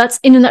 So that's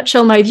in a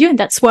nutshell my view, and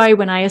that's why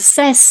when I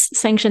assess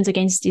sanctions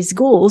against these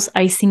goals,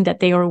 I think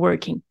that they are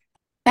working.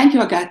 Thank you,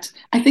 Agathe.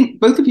 I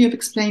think both of you have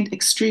explained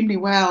extremely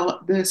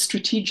well the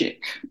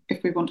strategic,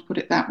 if we want to put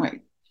it that way.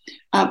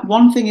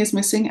 One thing is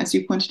missing, as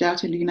you pointed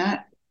out,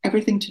 Elena,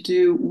 everything to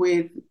do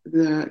with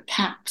the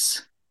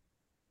caps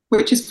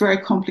which is very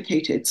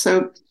complicated.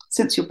 So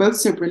since you're both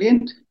so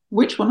brilliant,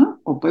 which one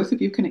or both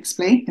of you can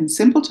explain in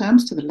simple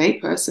terms to the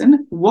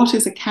layperson what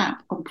is a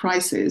cap on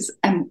prices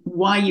and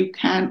why you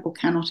can or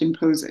cannot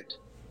impose it?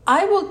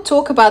 I will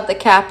talk about the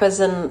cap as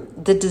in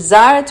the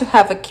desire to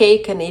have a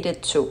cake and eat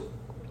it too.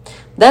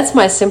 That's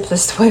my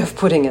simplest way of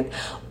putting it.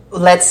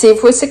 Let's see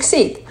if we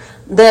succeed.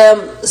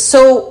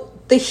 So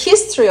the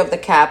history of the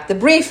cap, the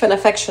brief and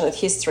affectionate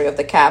history of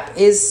the cap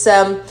is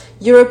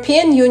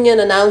European Union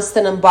announced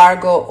an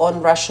embargo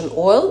on Russian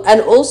oil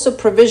and also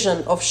provision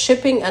of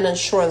shipping and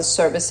insurance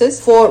services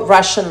for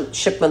Russian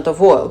shipment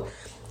of oil.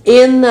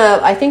 In,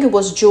 I think it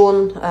was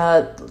June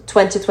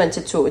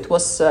 2022. It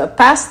was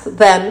passed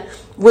then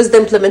with the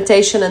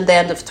implementation in the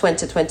end of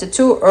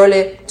 2022,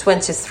 early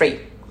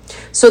 23.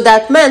 So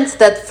that meant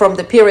that from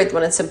the period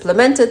when it's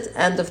implemented,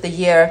 end of the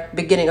year,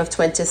 beginning of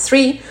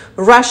 23,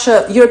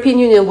 European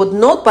Union would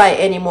not buy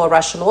any more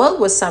Russian oil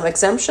with some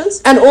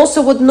exemptions, and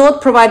also would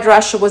not provide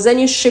Russia with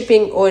any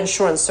shipping or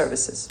insurance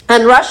services.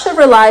 And Russia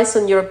relies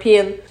on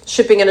European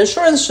shipping and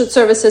insurance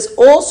services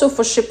also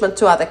for shipment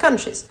to other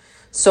countries.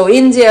 So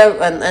India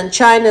and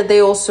China, they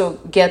also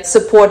get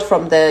support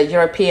from the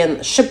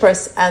European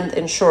shippers and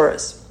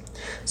insurers.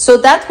 So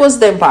that was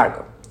the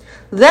embargo.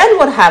 Then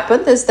what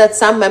happened is that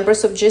some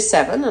members of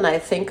G7, and I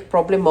think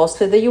probably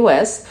mostly the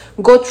US,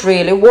 got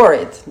really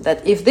worried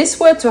that if this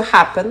were to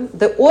happen,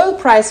 the oil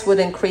price would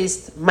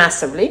increase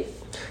massively.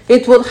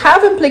 It would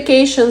have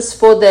implications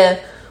for the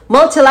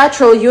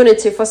multilateral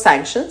unity for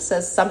sanctions,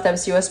 as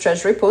sometimes US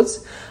Treasury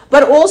puts,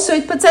 but also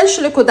it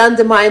potentially could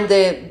undermine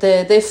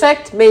the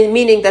effect,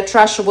 meaning that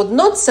Russia would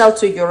not sell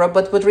to Europe,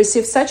 but would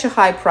receive such a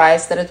high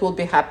price that it will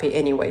be happy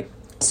anyway.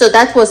 So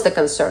that was the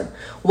concern.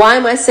 Why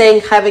am I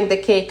saying having the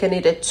cake and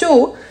eat it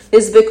too?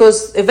 Is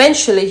because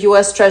eventually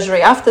US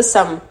Treasury, after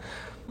some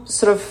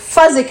sort of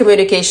fuzzy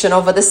communication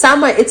over the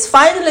summer, it's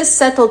finally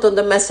settled on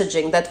the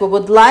messaging that we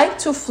would like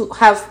to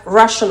have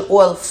Russian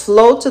oil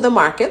flow to the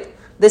market.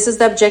 This is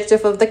the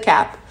objective of the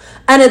cap.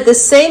 And at the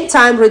same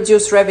time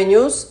reduce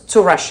revenues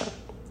to Russia.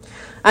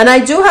 And I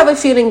do have a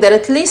feeling that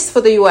at least for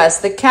the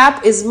US, the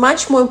cap is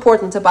much more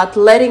important about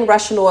letting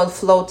Russian oil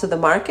flow to the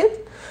market.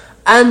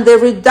 And the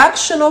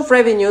reduction of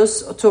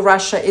revenues to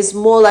Russia is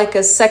more like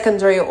a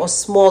secondary or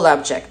small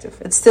objective.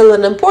 It's still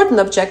an important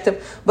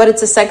objective, but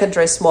it's a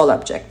secondary small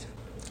objective.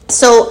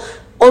 So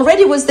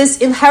already with this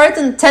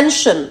inherent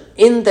tension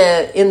in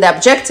the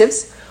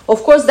objectives,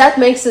 of course, that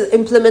makes the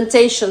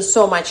implementation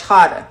so much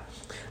harder.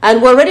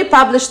 And we already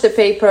published a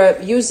paper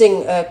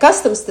using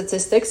custom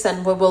statistics,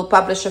 and we will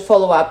publish a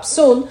follow-up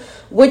soon,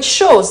 which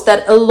shows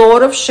that a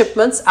lot of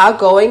shipments are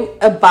going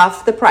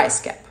above the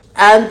price cap.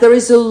 And there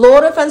is a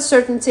lot of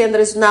uncertainty, and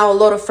there is now a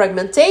lot of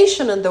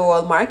fragmentation in the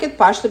oil market,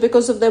 partially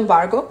because of the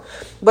embargo,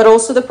 but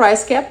also the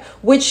price cap,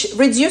 which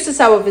reduces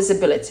our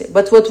visibility.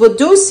 But what we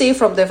do see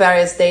from the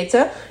various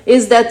data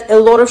is that a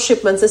lot of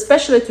shipments,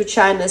 especially to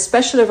China,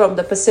 especially from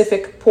the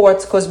Pacific port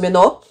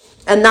Kozmino,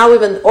 and now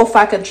even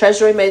OFAC and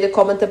Treasury made a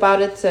comment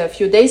about it a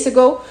few days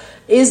ago,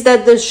 is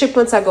that the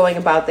shipments are going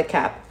about the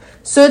cap.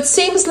 So it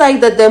seems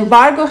like that the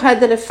embargo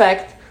had an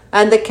effect,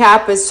 and the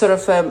cap is sort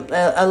of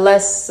a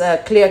less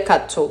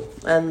clear-cut tool.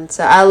 And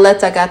I'll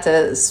let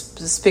Agata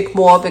speak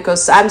more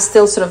because I'm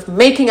still sort of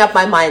making up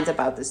my mind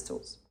about these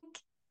tools.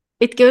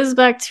 It goes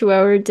back to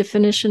our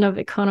definition of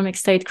economic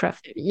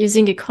statecraft,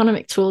 using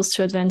economic tools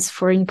to advance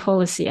foreign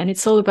policy. And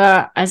it's all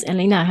about, as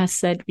Elena has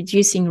said,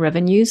 reducing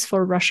revenues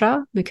for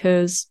Russia,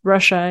 because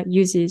Russia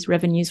uses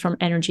revenues from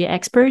energy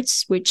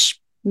exports, which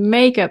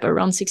make up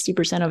around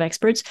 60% of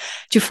exports,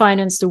 to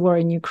finance the war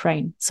in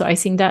Ukraine. So I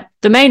think that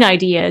the main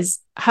idea is,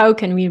 how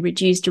can we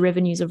reduce the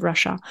revenues of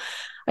Russia?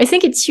 I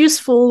think it's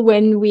useful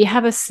when we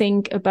have a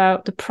think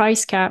about the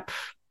price cap.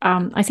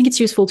 I think it's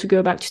useful to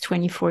go back to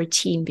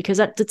 2014, because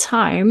at the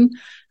time,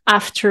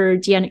 after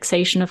the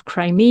annexation of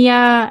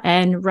Crimea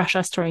and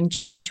Russia starting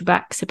to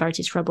back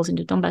separatist rebels in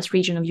the Donbas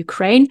region of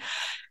Ukraine,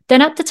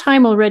 then at the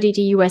time already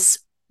the US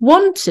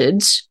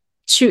wanted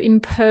to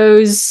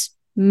impose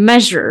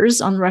measures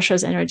on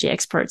Russia's energy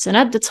exports. And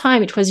at the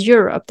time, it was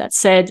Europe that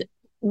said,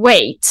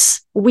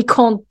 wait, we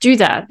can't do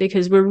that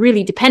because we're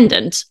really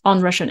dependent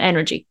on Russian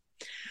energy.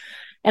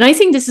 And I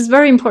think this is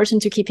very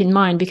important to keep in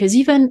mind, because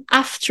even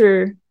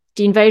after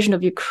the invasion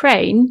of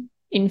Ukraine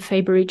in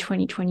February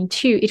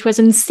 2022, it was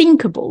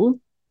unthinkable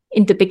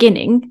in the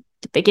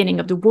beginning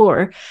of the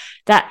war,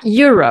 that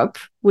Europe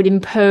would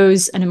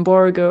impose an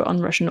embargo on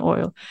Russian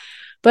oil.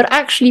 But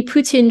actually,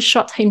 Putin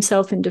shot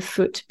himself in the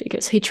foot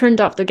because he turned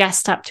off the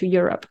gas tap to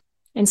Europe.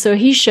 And so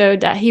he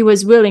showed that he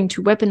was willing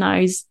to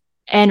weaponize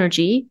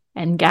energy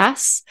and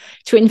gas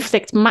to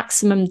inflict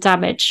maximum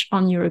damage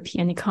on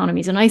European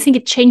economies. And I think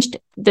it changed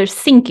the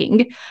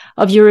thinking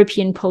of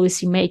European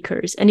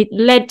policymakers, and it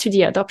led to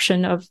the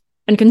adoption of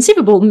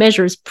inconceivable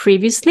measures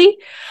previously,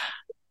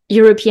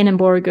 European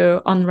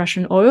embargo on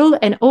Russian oil,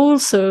 and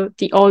also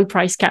the oil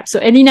price cap. So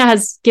Elena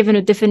has given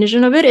a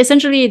definition of it.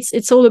 Essentially,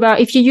 it's all about,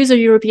 if you use a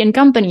European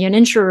company, an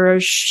insurer,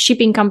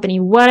 shipping company,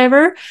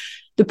 whatever,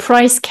 the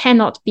price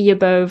cannot be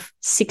above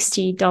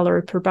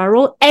 $60 per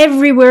barrel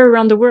everywhere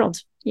around the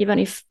world. even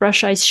if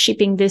Russia is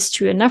shipping this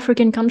to an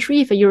African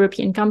country, if a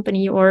European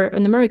company or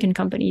an American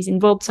company is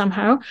involved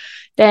somehow,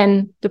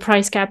 then the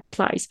price cap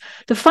applies.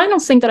 The final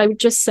thing that I would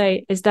just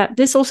say is that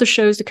this also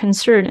shows the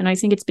concern, and I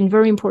think it's been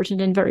very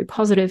important and very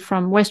positive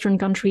from Western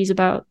countries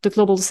about the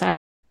global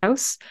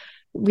South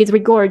with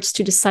regards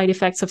to the side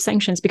effects of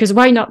sanctions. Because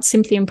why not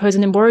simply impose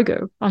an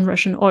embargo on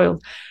Russian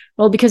oil?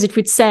 Well, because it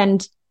would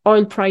send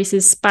oil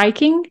prices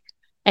spiking,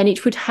 and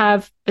it would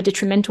have a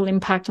detrimental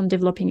impact on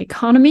developing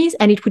economies,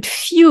 and it would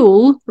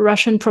fuel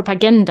Russian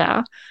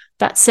propaganda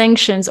that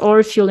sanctions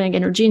are fueling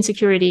energy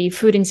insecurity,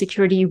 food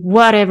insecurity,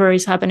 whatever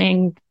is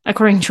happening,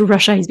 according to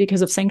Russia, is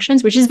because of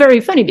sanctions, which is very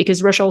funny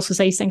because Russia also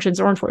says sanctions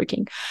aren't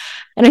working.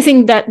 And I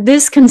think that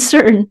this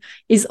concern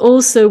is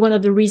also one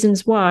of the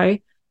reasons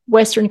why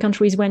Western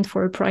countries went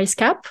for a price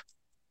cap.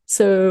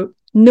 So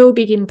no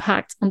big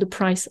impact on the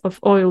price of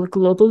oil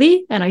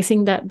globally. And I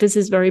think that this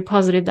is very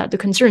positive that the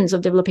concerns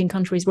of developing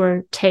countries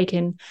were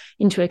taken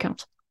into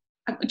account.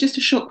 Just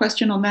a short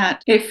question on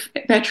that. If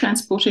they're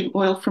transporting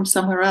oil from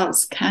somewhere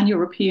else, can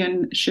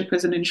European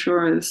shippers and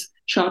insurers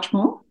charge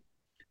more?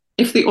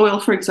 If the oil,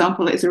 for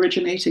example, is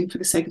originating, for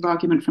the sake of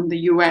argument, from the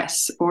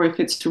US, or if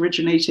it's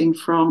originating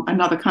from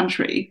another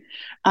country,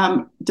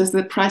 does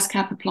the price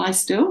cap apply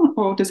still,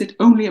 or does it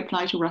only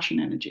apply to Russian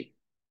energy?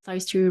 It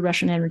applies to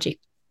Russian energy.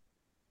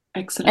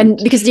 Excellent. And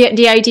because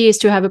the idea is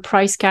to have a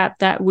price cap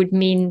that would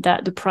mean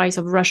that the price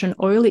of Russian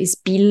oil is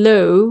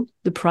below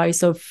the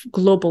price of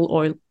global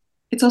oil.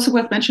 It's also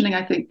worth mentioning,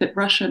 I think, that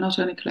Russia not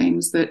only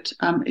claims that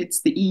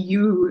it's the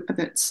EU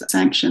that's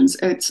sanctions,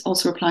 it's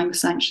also applying the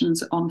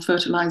sanctions on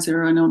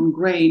fertilizer and on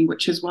grain,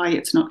 which is why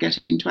it's not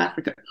getting to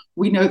Africa.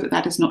 We know that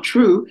that is not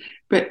true,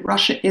 but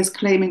Russia is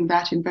claiming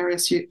that in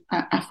various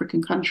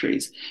African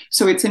countries.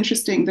 So it's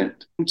interesting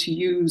that to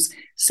use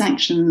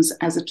sanctions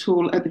as a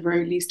tool, at the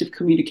very least, of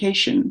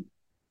communication,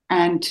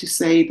 and to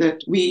say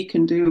that we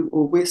can do,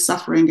 or we're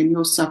suffering and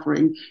you're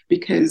suffering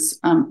because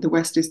the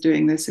West is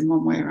doing this in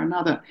one way or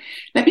another.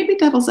 Let me be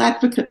devil's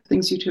advocate,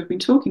 things you two have been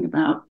talking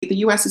about. The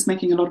US is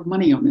making a lot of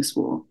money on this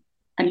war,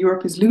 and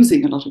Europe is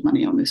losing a lot of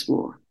money on this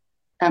war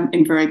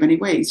in very many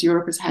ways.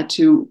 Europe has had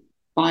to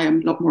buy a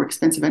lot more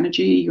expensive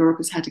energy. Europe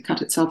has had to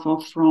cut itself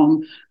off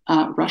from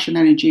Russian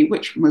energy,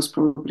 which most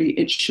probably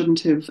it shouldn't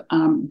have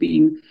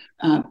been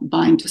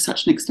buying to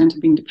such an extent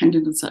and being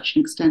dependent on such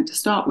an extent to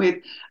start with.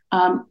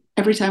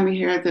 Every time we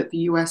hear that the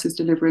US is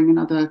delivering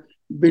another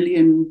 $1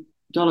 billion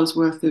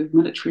worth of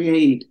military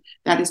aid,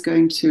 that is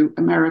going to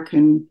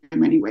American in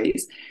many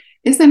ways.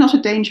 Is there not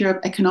a danger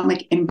of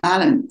economic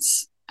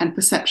imbalance and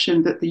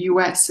perception that the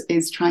US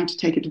is trying to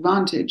take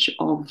advantage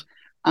of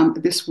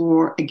this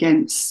war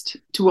against,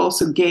 to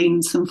also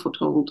gain some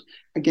foothold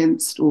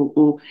against,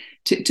 or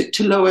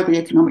to lower the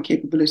economic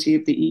capability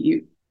of the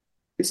EU?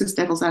 This is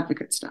devil's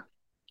advocate stuff.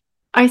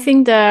 I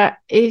think that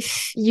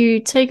if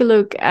you take a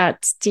look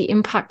at the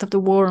impact of the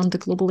war on the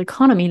global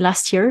economy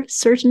last year,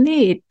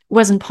 certainly it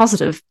wasn't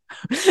positive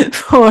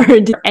for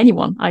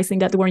anyone. I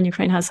think that the war in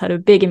Ukraine has had a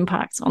big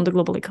impact on the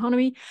global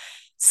economy.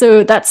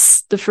 So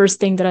that's the first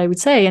thing that I would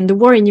say. And the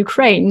war in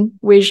Ukraine,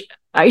 which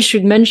I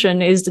should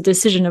mention is the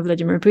decision of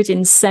Vladimir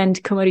Putin,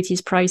 sent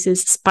commodities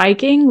prices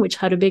spiking, which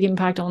had a big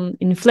impact on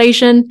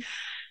inflation,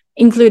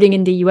 including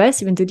in the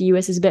US, even though the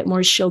US is a bit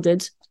more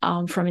shielded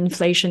from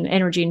inflation,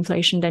 energy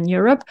inflation, than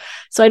Europe.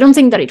 So I don't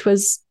think that it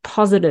was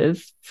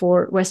positive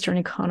for Western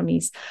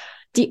economies.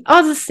 The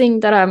other thing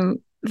that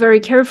I'm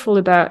very careful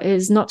about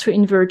is not to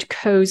invert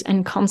cause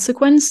and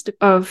consequence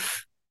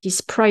of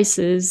these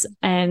prices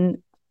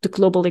and the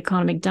global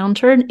economic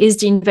downturn is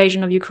the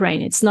invasion of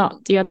Ukraine. It's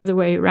not the other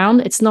way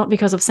around. It's not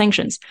because of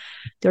sanctions.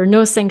 There are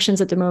no sanctions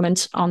at the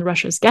moment on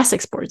Russia's gas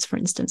exports, for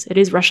instance. It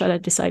is Russia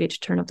that decided to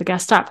turn off the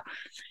gas tap.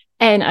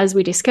 And as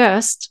we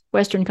discussed,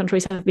 Western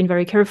countries have been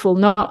very careful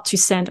not to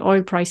send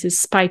oil prices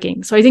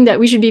spiking. So I think that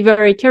we should be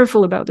very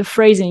careful about the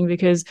phrasing,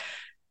 because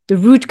the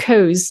root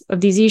cause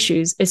of these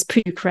issues is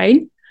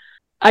Ukraine.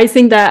 I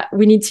think that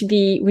we need to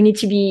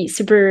be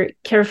super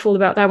careful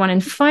about that one.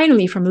 And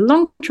finally, from a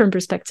long-term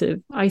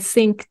perspective, I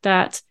think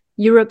that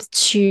Europe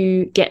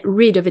to get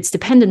rid of its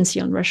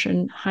dependency on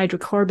Russian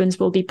hydrocarbons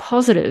will be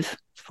positive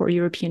for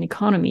European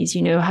economies,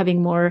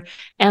 having more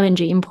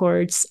LNG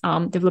imports,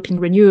 developing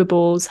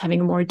renewables, having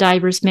a more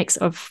diverse mix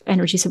of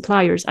energy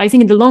suppliers. I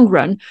think in the long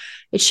run,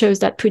 it shows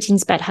that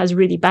Putin's bet has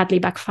really badly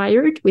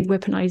backfired with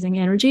weaponizing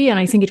energy. And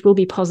I think it will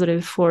be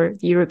positive for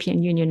the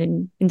European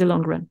Union in the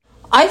long run.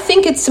 I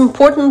think it's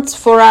important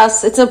for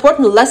us, it's an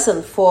important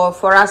lesson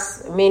for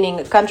us,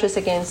 meaning countries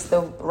against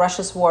the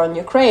Russia's war on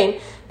Ukraine,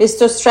 is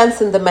to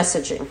strengthen the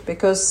messaging.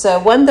 Because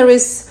when there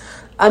is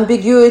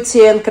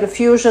ambiguity and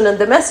confusion in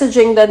the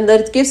messaging, then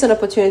that gives an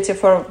opportunity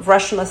for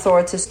Russian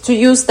authorities to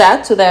use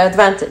that to their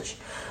advantage.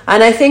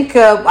 And I think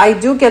I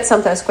do get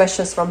sometimes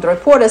questions from the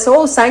reporters,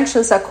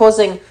 sanctions are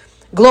causing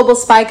global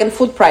spike in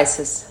food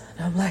prices.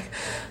 I'm like,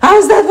 how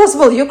is that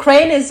possible?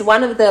 Ukraine is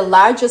one of the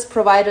largest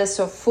providers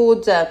of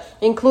food,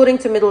 including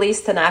to Middle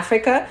East and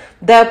Africa.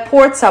 Their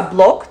ports are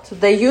blocked.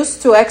 They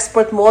used to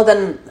export more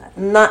than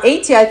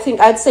 80, I think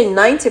I'd say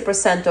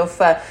 90% of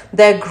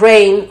their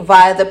grain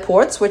via the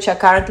ports, which are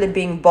currently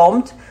being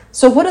bombed.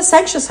 So what do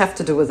sanctions have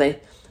to do with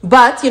it?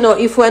 But,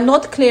 if we're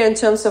not clear in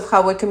terms of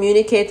how we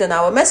communicate and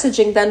our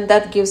messaging, then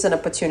that gives an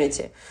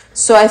opportunity.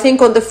 So I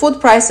think on the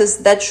food prices,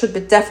 that should be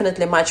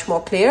definitely much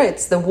more clear.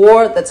 It's the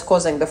war that's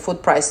causing the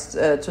food price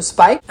to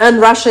spike. And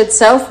Russia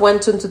itself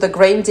went into the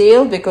grain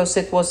deal because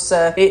it was,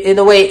 in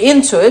a way,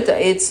 into it.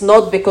 It's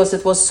not because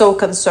it was so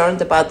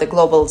concerned about the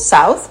global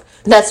south.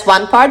 That's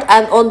one part.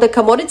 And on the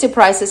commodity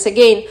prices,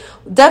 again,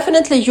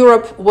 definitely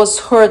Europe was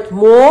hurt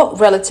more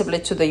relatively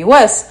to the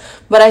US,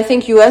 but I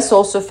think US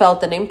also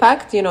felt an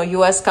impact.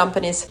 US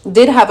companies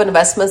did have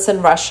investments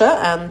in Russia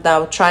and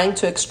now trying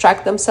to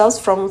extract themselves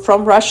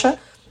from Russia.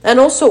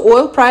 And also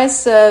oil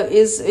price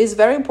is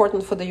very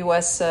important for the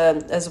US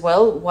as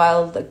well,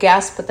 while the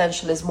gas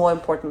potential is more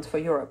important for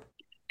Europe.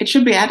 It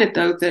should be added,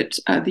 though, that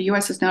the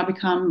US has now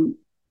become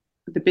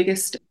the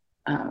biggest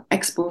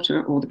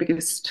exporter or the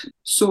biggest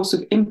source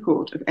of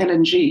import of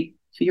LNG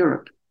for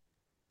Europe,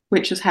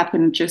 which has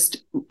happened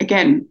just,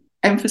 again,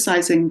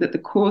 emphasizing that the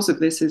cause of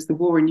this is the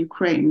war in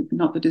Ukraine,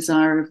 not the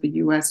desire of the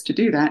US to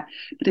do that.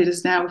 But it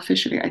is now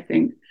officially, I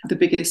think, the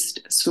biggest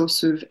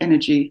source of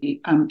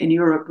energy in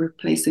Europe,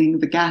 replacing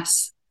the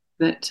gas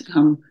that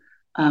come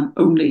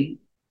only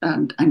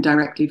and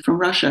directly from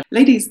Russia.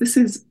 Ladies, this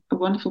is a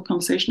wonderful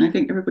conversation. I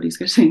think everybody's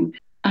getting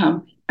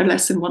a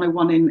lesson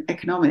 101 in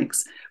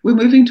economics. We're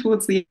moving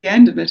towards the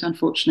end of it,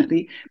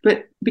 unfortunately.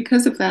 But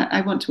because of that, I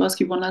want to ask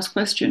you one last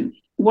question.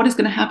 What is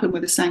going to happen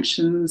with the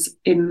sanctions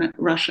in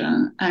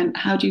Russia, and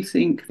how do you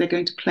think they're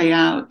going to play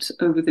out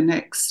over the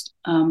next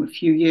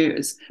few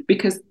years?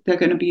 Because they're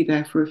going to be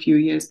there for a few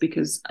years,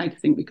 because I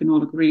think we can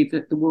all agree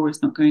that the war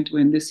is not going to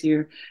end this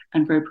year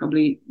and very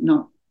probably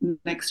not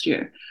next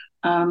year.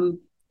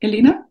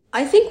 Elena?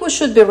 I think we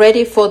should be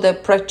ready for the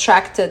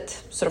protracted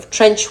sort of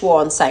trench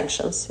war on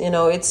sanctions.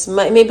 It's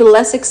maybe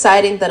less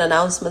exciting than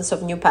announcements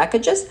of new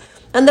packages.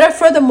 And there are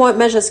further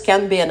measures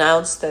can be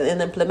announced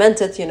and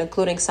implemented,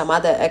 including some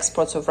other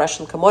exports of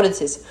Russian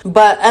commodities,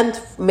 and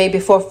maybe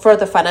for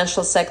further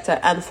financial sector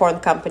and foreign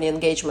company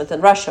engagement in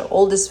Russia.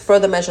 All these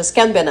further measures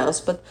can be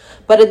announced.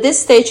 But at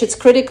this stage, it's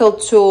critical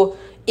to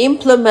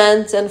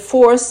implement,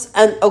 enforce,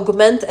 and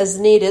augment as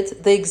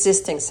needed the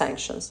existing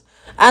sanctions.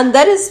 And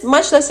that is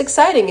much less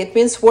exciting. It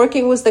means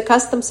working with the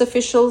customs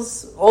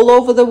officials all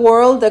over the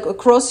world,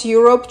 across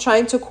Europe,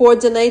 trying to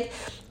coordinate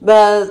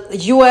the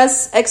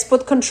US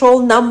export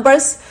control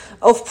numbers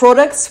of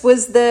products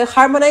with the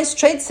harmonized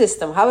trade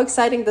system. How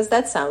exciting does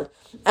that sound?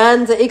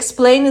 And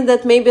explaining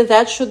that maybe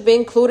that should be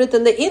included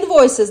in the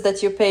invoices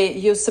that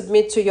you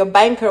submit to your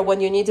banker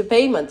when you need a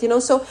payment.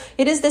 So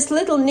it is this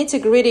little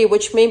nitty-gritty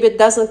which maybe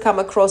doesn't come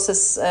across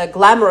as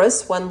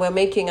glamorous when we're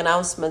making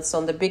announcements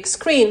on the big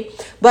screen,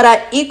 but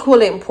are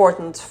equally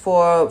important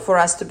for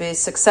us to be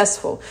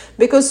successful.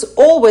 Because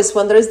always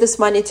when there is this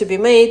money to be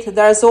made,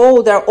 there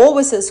are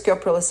always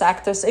unscrupulous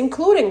actors,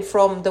 including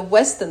from the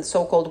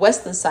so-called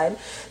Western side,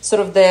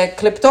 sort of the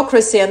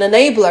kleptocracy and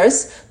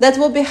enablers that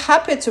will be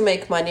happy to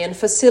make money and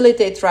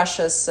facilitate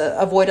Russia's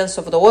avoidance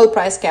of the oil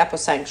price cap or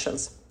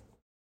sanctions.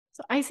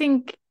 So I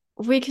think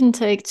we can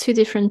take two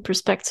different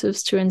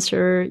perspectives to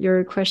answer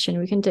your question.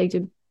 We can take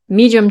the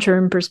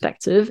medium-term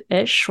perspective,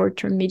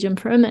 short-term,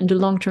 medium-term, and the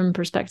long-term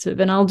perspective.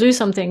 And I'll do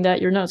something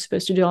that you're not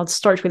supposed to do. I'll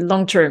start with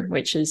long-term,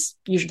 which is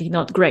usually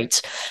not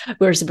great.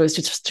 We're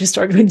supposed to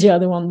start with the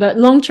other one. But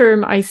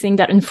long-term, I think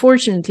that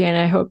unfortunately, and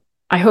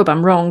I hope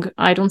I'm wrong,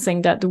 I don't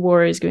think that the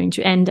war is going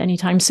to end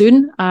anytime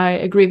soon. I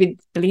agree with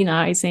Elena.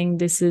 I think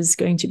this is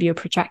going to be a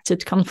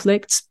protracted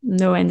conflict,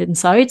 no end in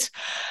sight.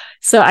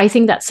 So I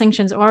think that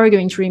sanctions are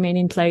going to remain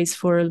in place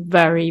for a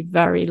very,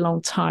 very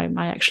long time.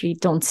 I actually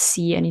don't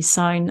see any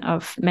sign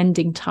of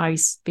mending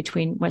ties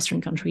between Western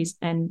countries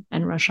and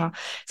Russia.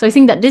 So I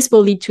think that this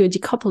will lead to a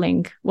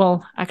decoupling,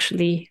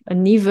 actually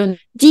an even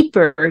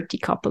deeper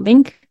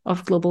decoupling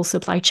of global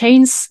supply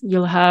chains.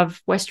 You'll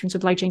have Western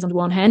supply chains on the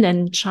one hand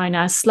and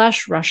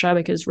China/Russia,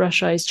 because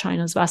Russia is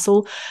China's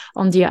vassal,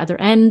 on the other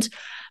end.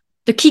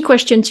 The key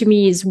question to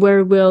me is,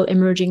 where will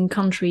emerging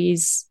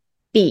countries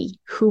be?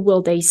 Who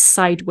will they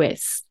side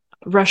with?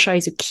 Russia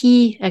is a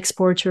key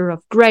exporter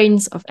of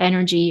grains, of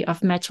energy,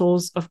 of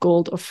metals, of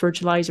gold, of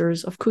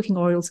fertilizers, of cooking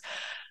oils.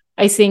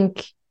 I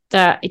think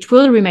that it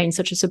will remain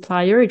such a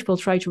supplier. It will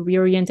try to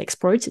reorient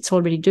exports. It's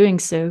already doing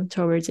so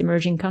towards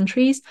emerging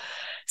countries.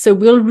 So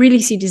we'll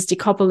really see this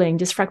decoupling,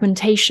 this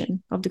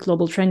fragmentation of the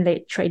global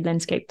trade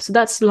landscape. So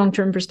that's the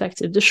long-term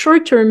perspective. The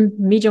short-term,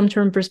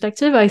 medium-term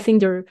perspective, I think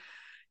there are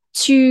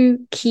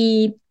two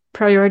key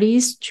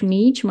priorities to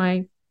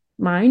my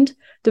mind.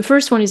 The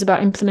first one is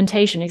about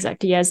implementation,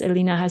 exactly as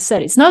Elena has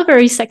said. It's not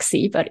very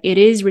sexy, but it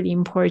is really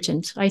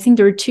important. I think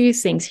there are two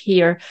things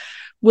here.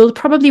 We'll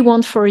probably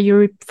want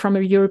from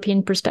a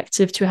European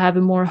perspective to have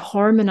a more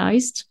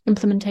harmonized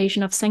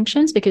implementation of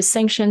sanctions, because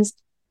sanctions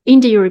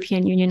in the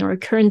European Union are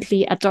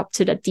currently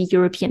adopted at the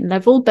European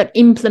level, but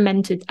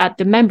implemented at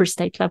the member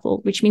state level,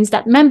 which means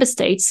that member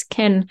states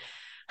can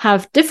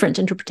have different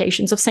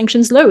interpretations of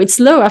sanctions law. It's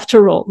law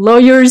after all.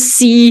 Lawyers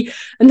see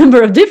a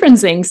number of different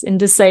things in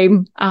the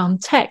same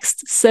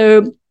text.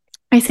 So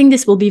I think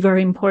this will be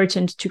very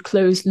important to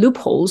close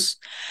loopholes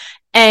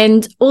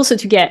and also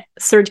to get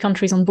third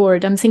countries on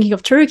board. I'm thinking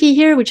of Turkey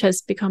here, which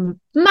has become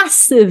a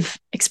massive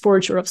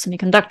exporter of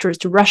semiconductors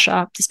to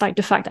Russia, despite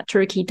the fact that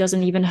Turkey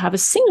doesn't even have a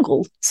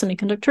single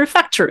semiconductor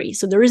factory.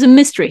 So there is a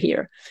mystery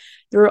here.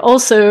 There are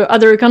also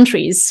other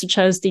countries, such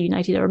as the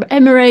United Arab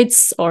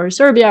Emirates or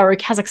Serbia or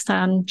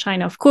Kazakhstan,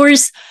 China, of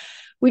course,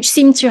 which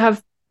seem to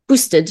have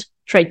boosted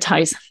trade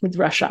ties with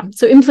Russia.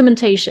 So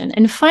implementation.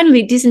 And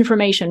finally,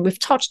 disinformation. We've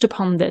touched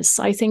upon this.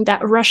 I think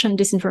that Russian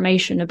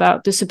disinformation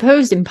about the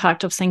supposed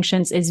impact of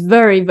sanctions is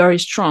very, very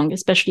strong,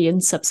 especially in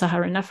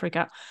sub-Saharan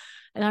Africa.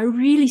 And I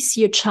really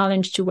see a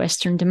challenge to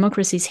Western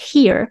democracies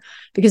here,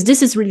 because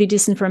this is really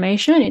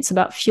disinformation. It's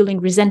about fueling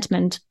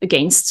resentment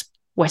against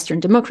Western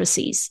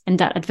democracies, and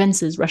that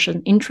advances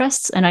Russian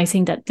interests. And I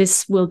think that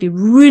this will be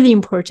really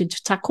important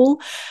to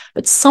tackle.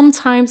 But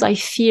sometimes I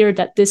fear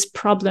that this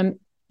problem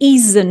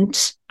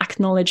isn't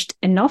acknowledged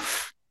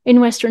enough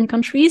in Western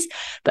countries,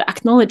 but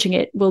acknowledging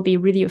it will be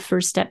really a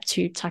first step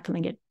to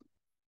tackling it.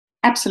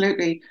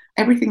 Absolutely.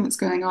 Everything that's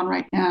going on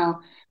right now.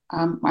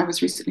 I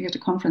was recently at a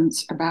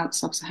conference about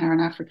sub-Saharan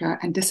Africa,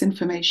 and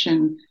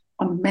disinformation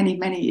on many,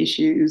 many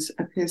issues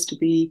appears to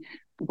be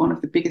one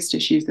of the biggest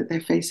issues that they're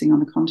facing on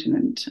the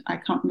continent. I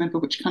can't remember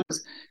which country.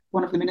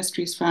 One of the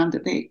ministries found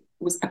that there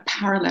was a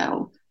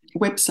parallel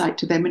website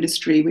to their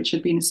ministry, which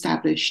had been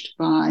established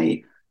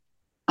by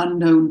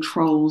unknown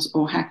trolls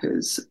or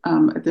hackers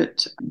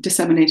that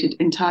disseminated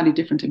entirely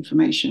different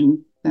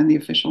information than the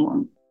official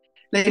one.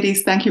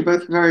 Ladies, thank you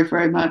both very,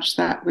 very much.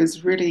 That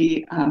was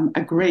really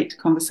a great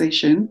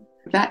conversation.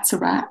 That's a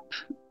wrap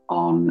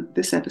on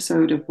this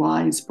episode of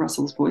Wise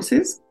Brussels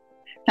Voices.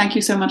 Thank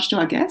you so much to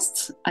our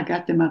guests,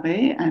 Agathe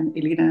Desmarais and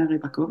Elena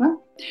Rybakova.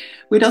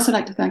 We'd also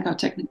like to thank our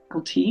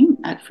technical team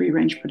at Free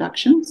Range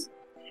Productions.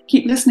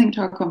 Keep listening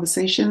to our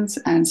conversations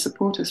and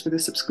support us with a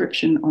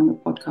subscription on your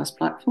podcast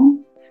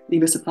platform.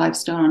 Leave us a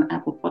 5-star on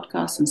Apple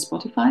Podcasts and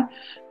Spotify.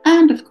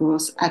 And of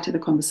course, add to the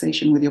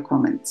conversation with your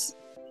comments.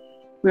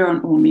 We're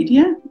on all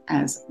media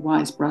as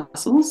Wise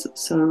Brussels,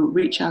 so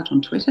reach out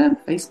on Twitter,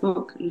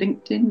 Facebook,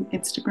 LinkedIn,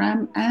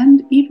 Instagram,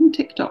 and even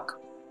TikTok.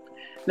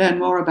 Learn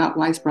more about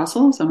Wise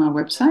Brussels on our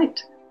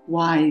website,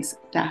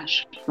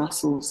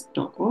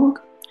 wise-brussels.org.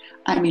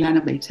 I'm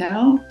Ilana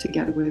Beitel,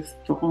 together with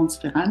Florence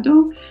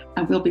Ferrando,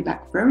 and we'll be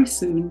back very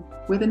soon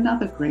with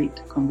another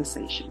great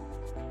conversation.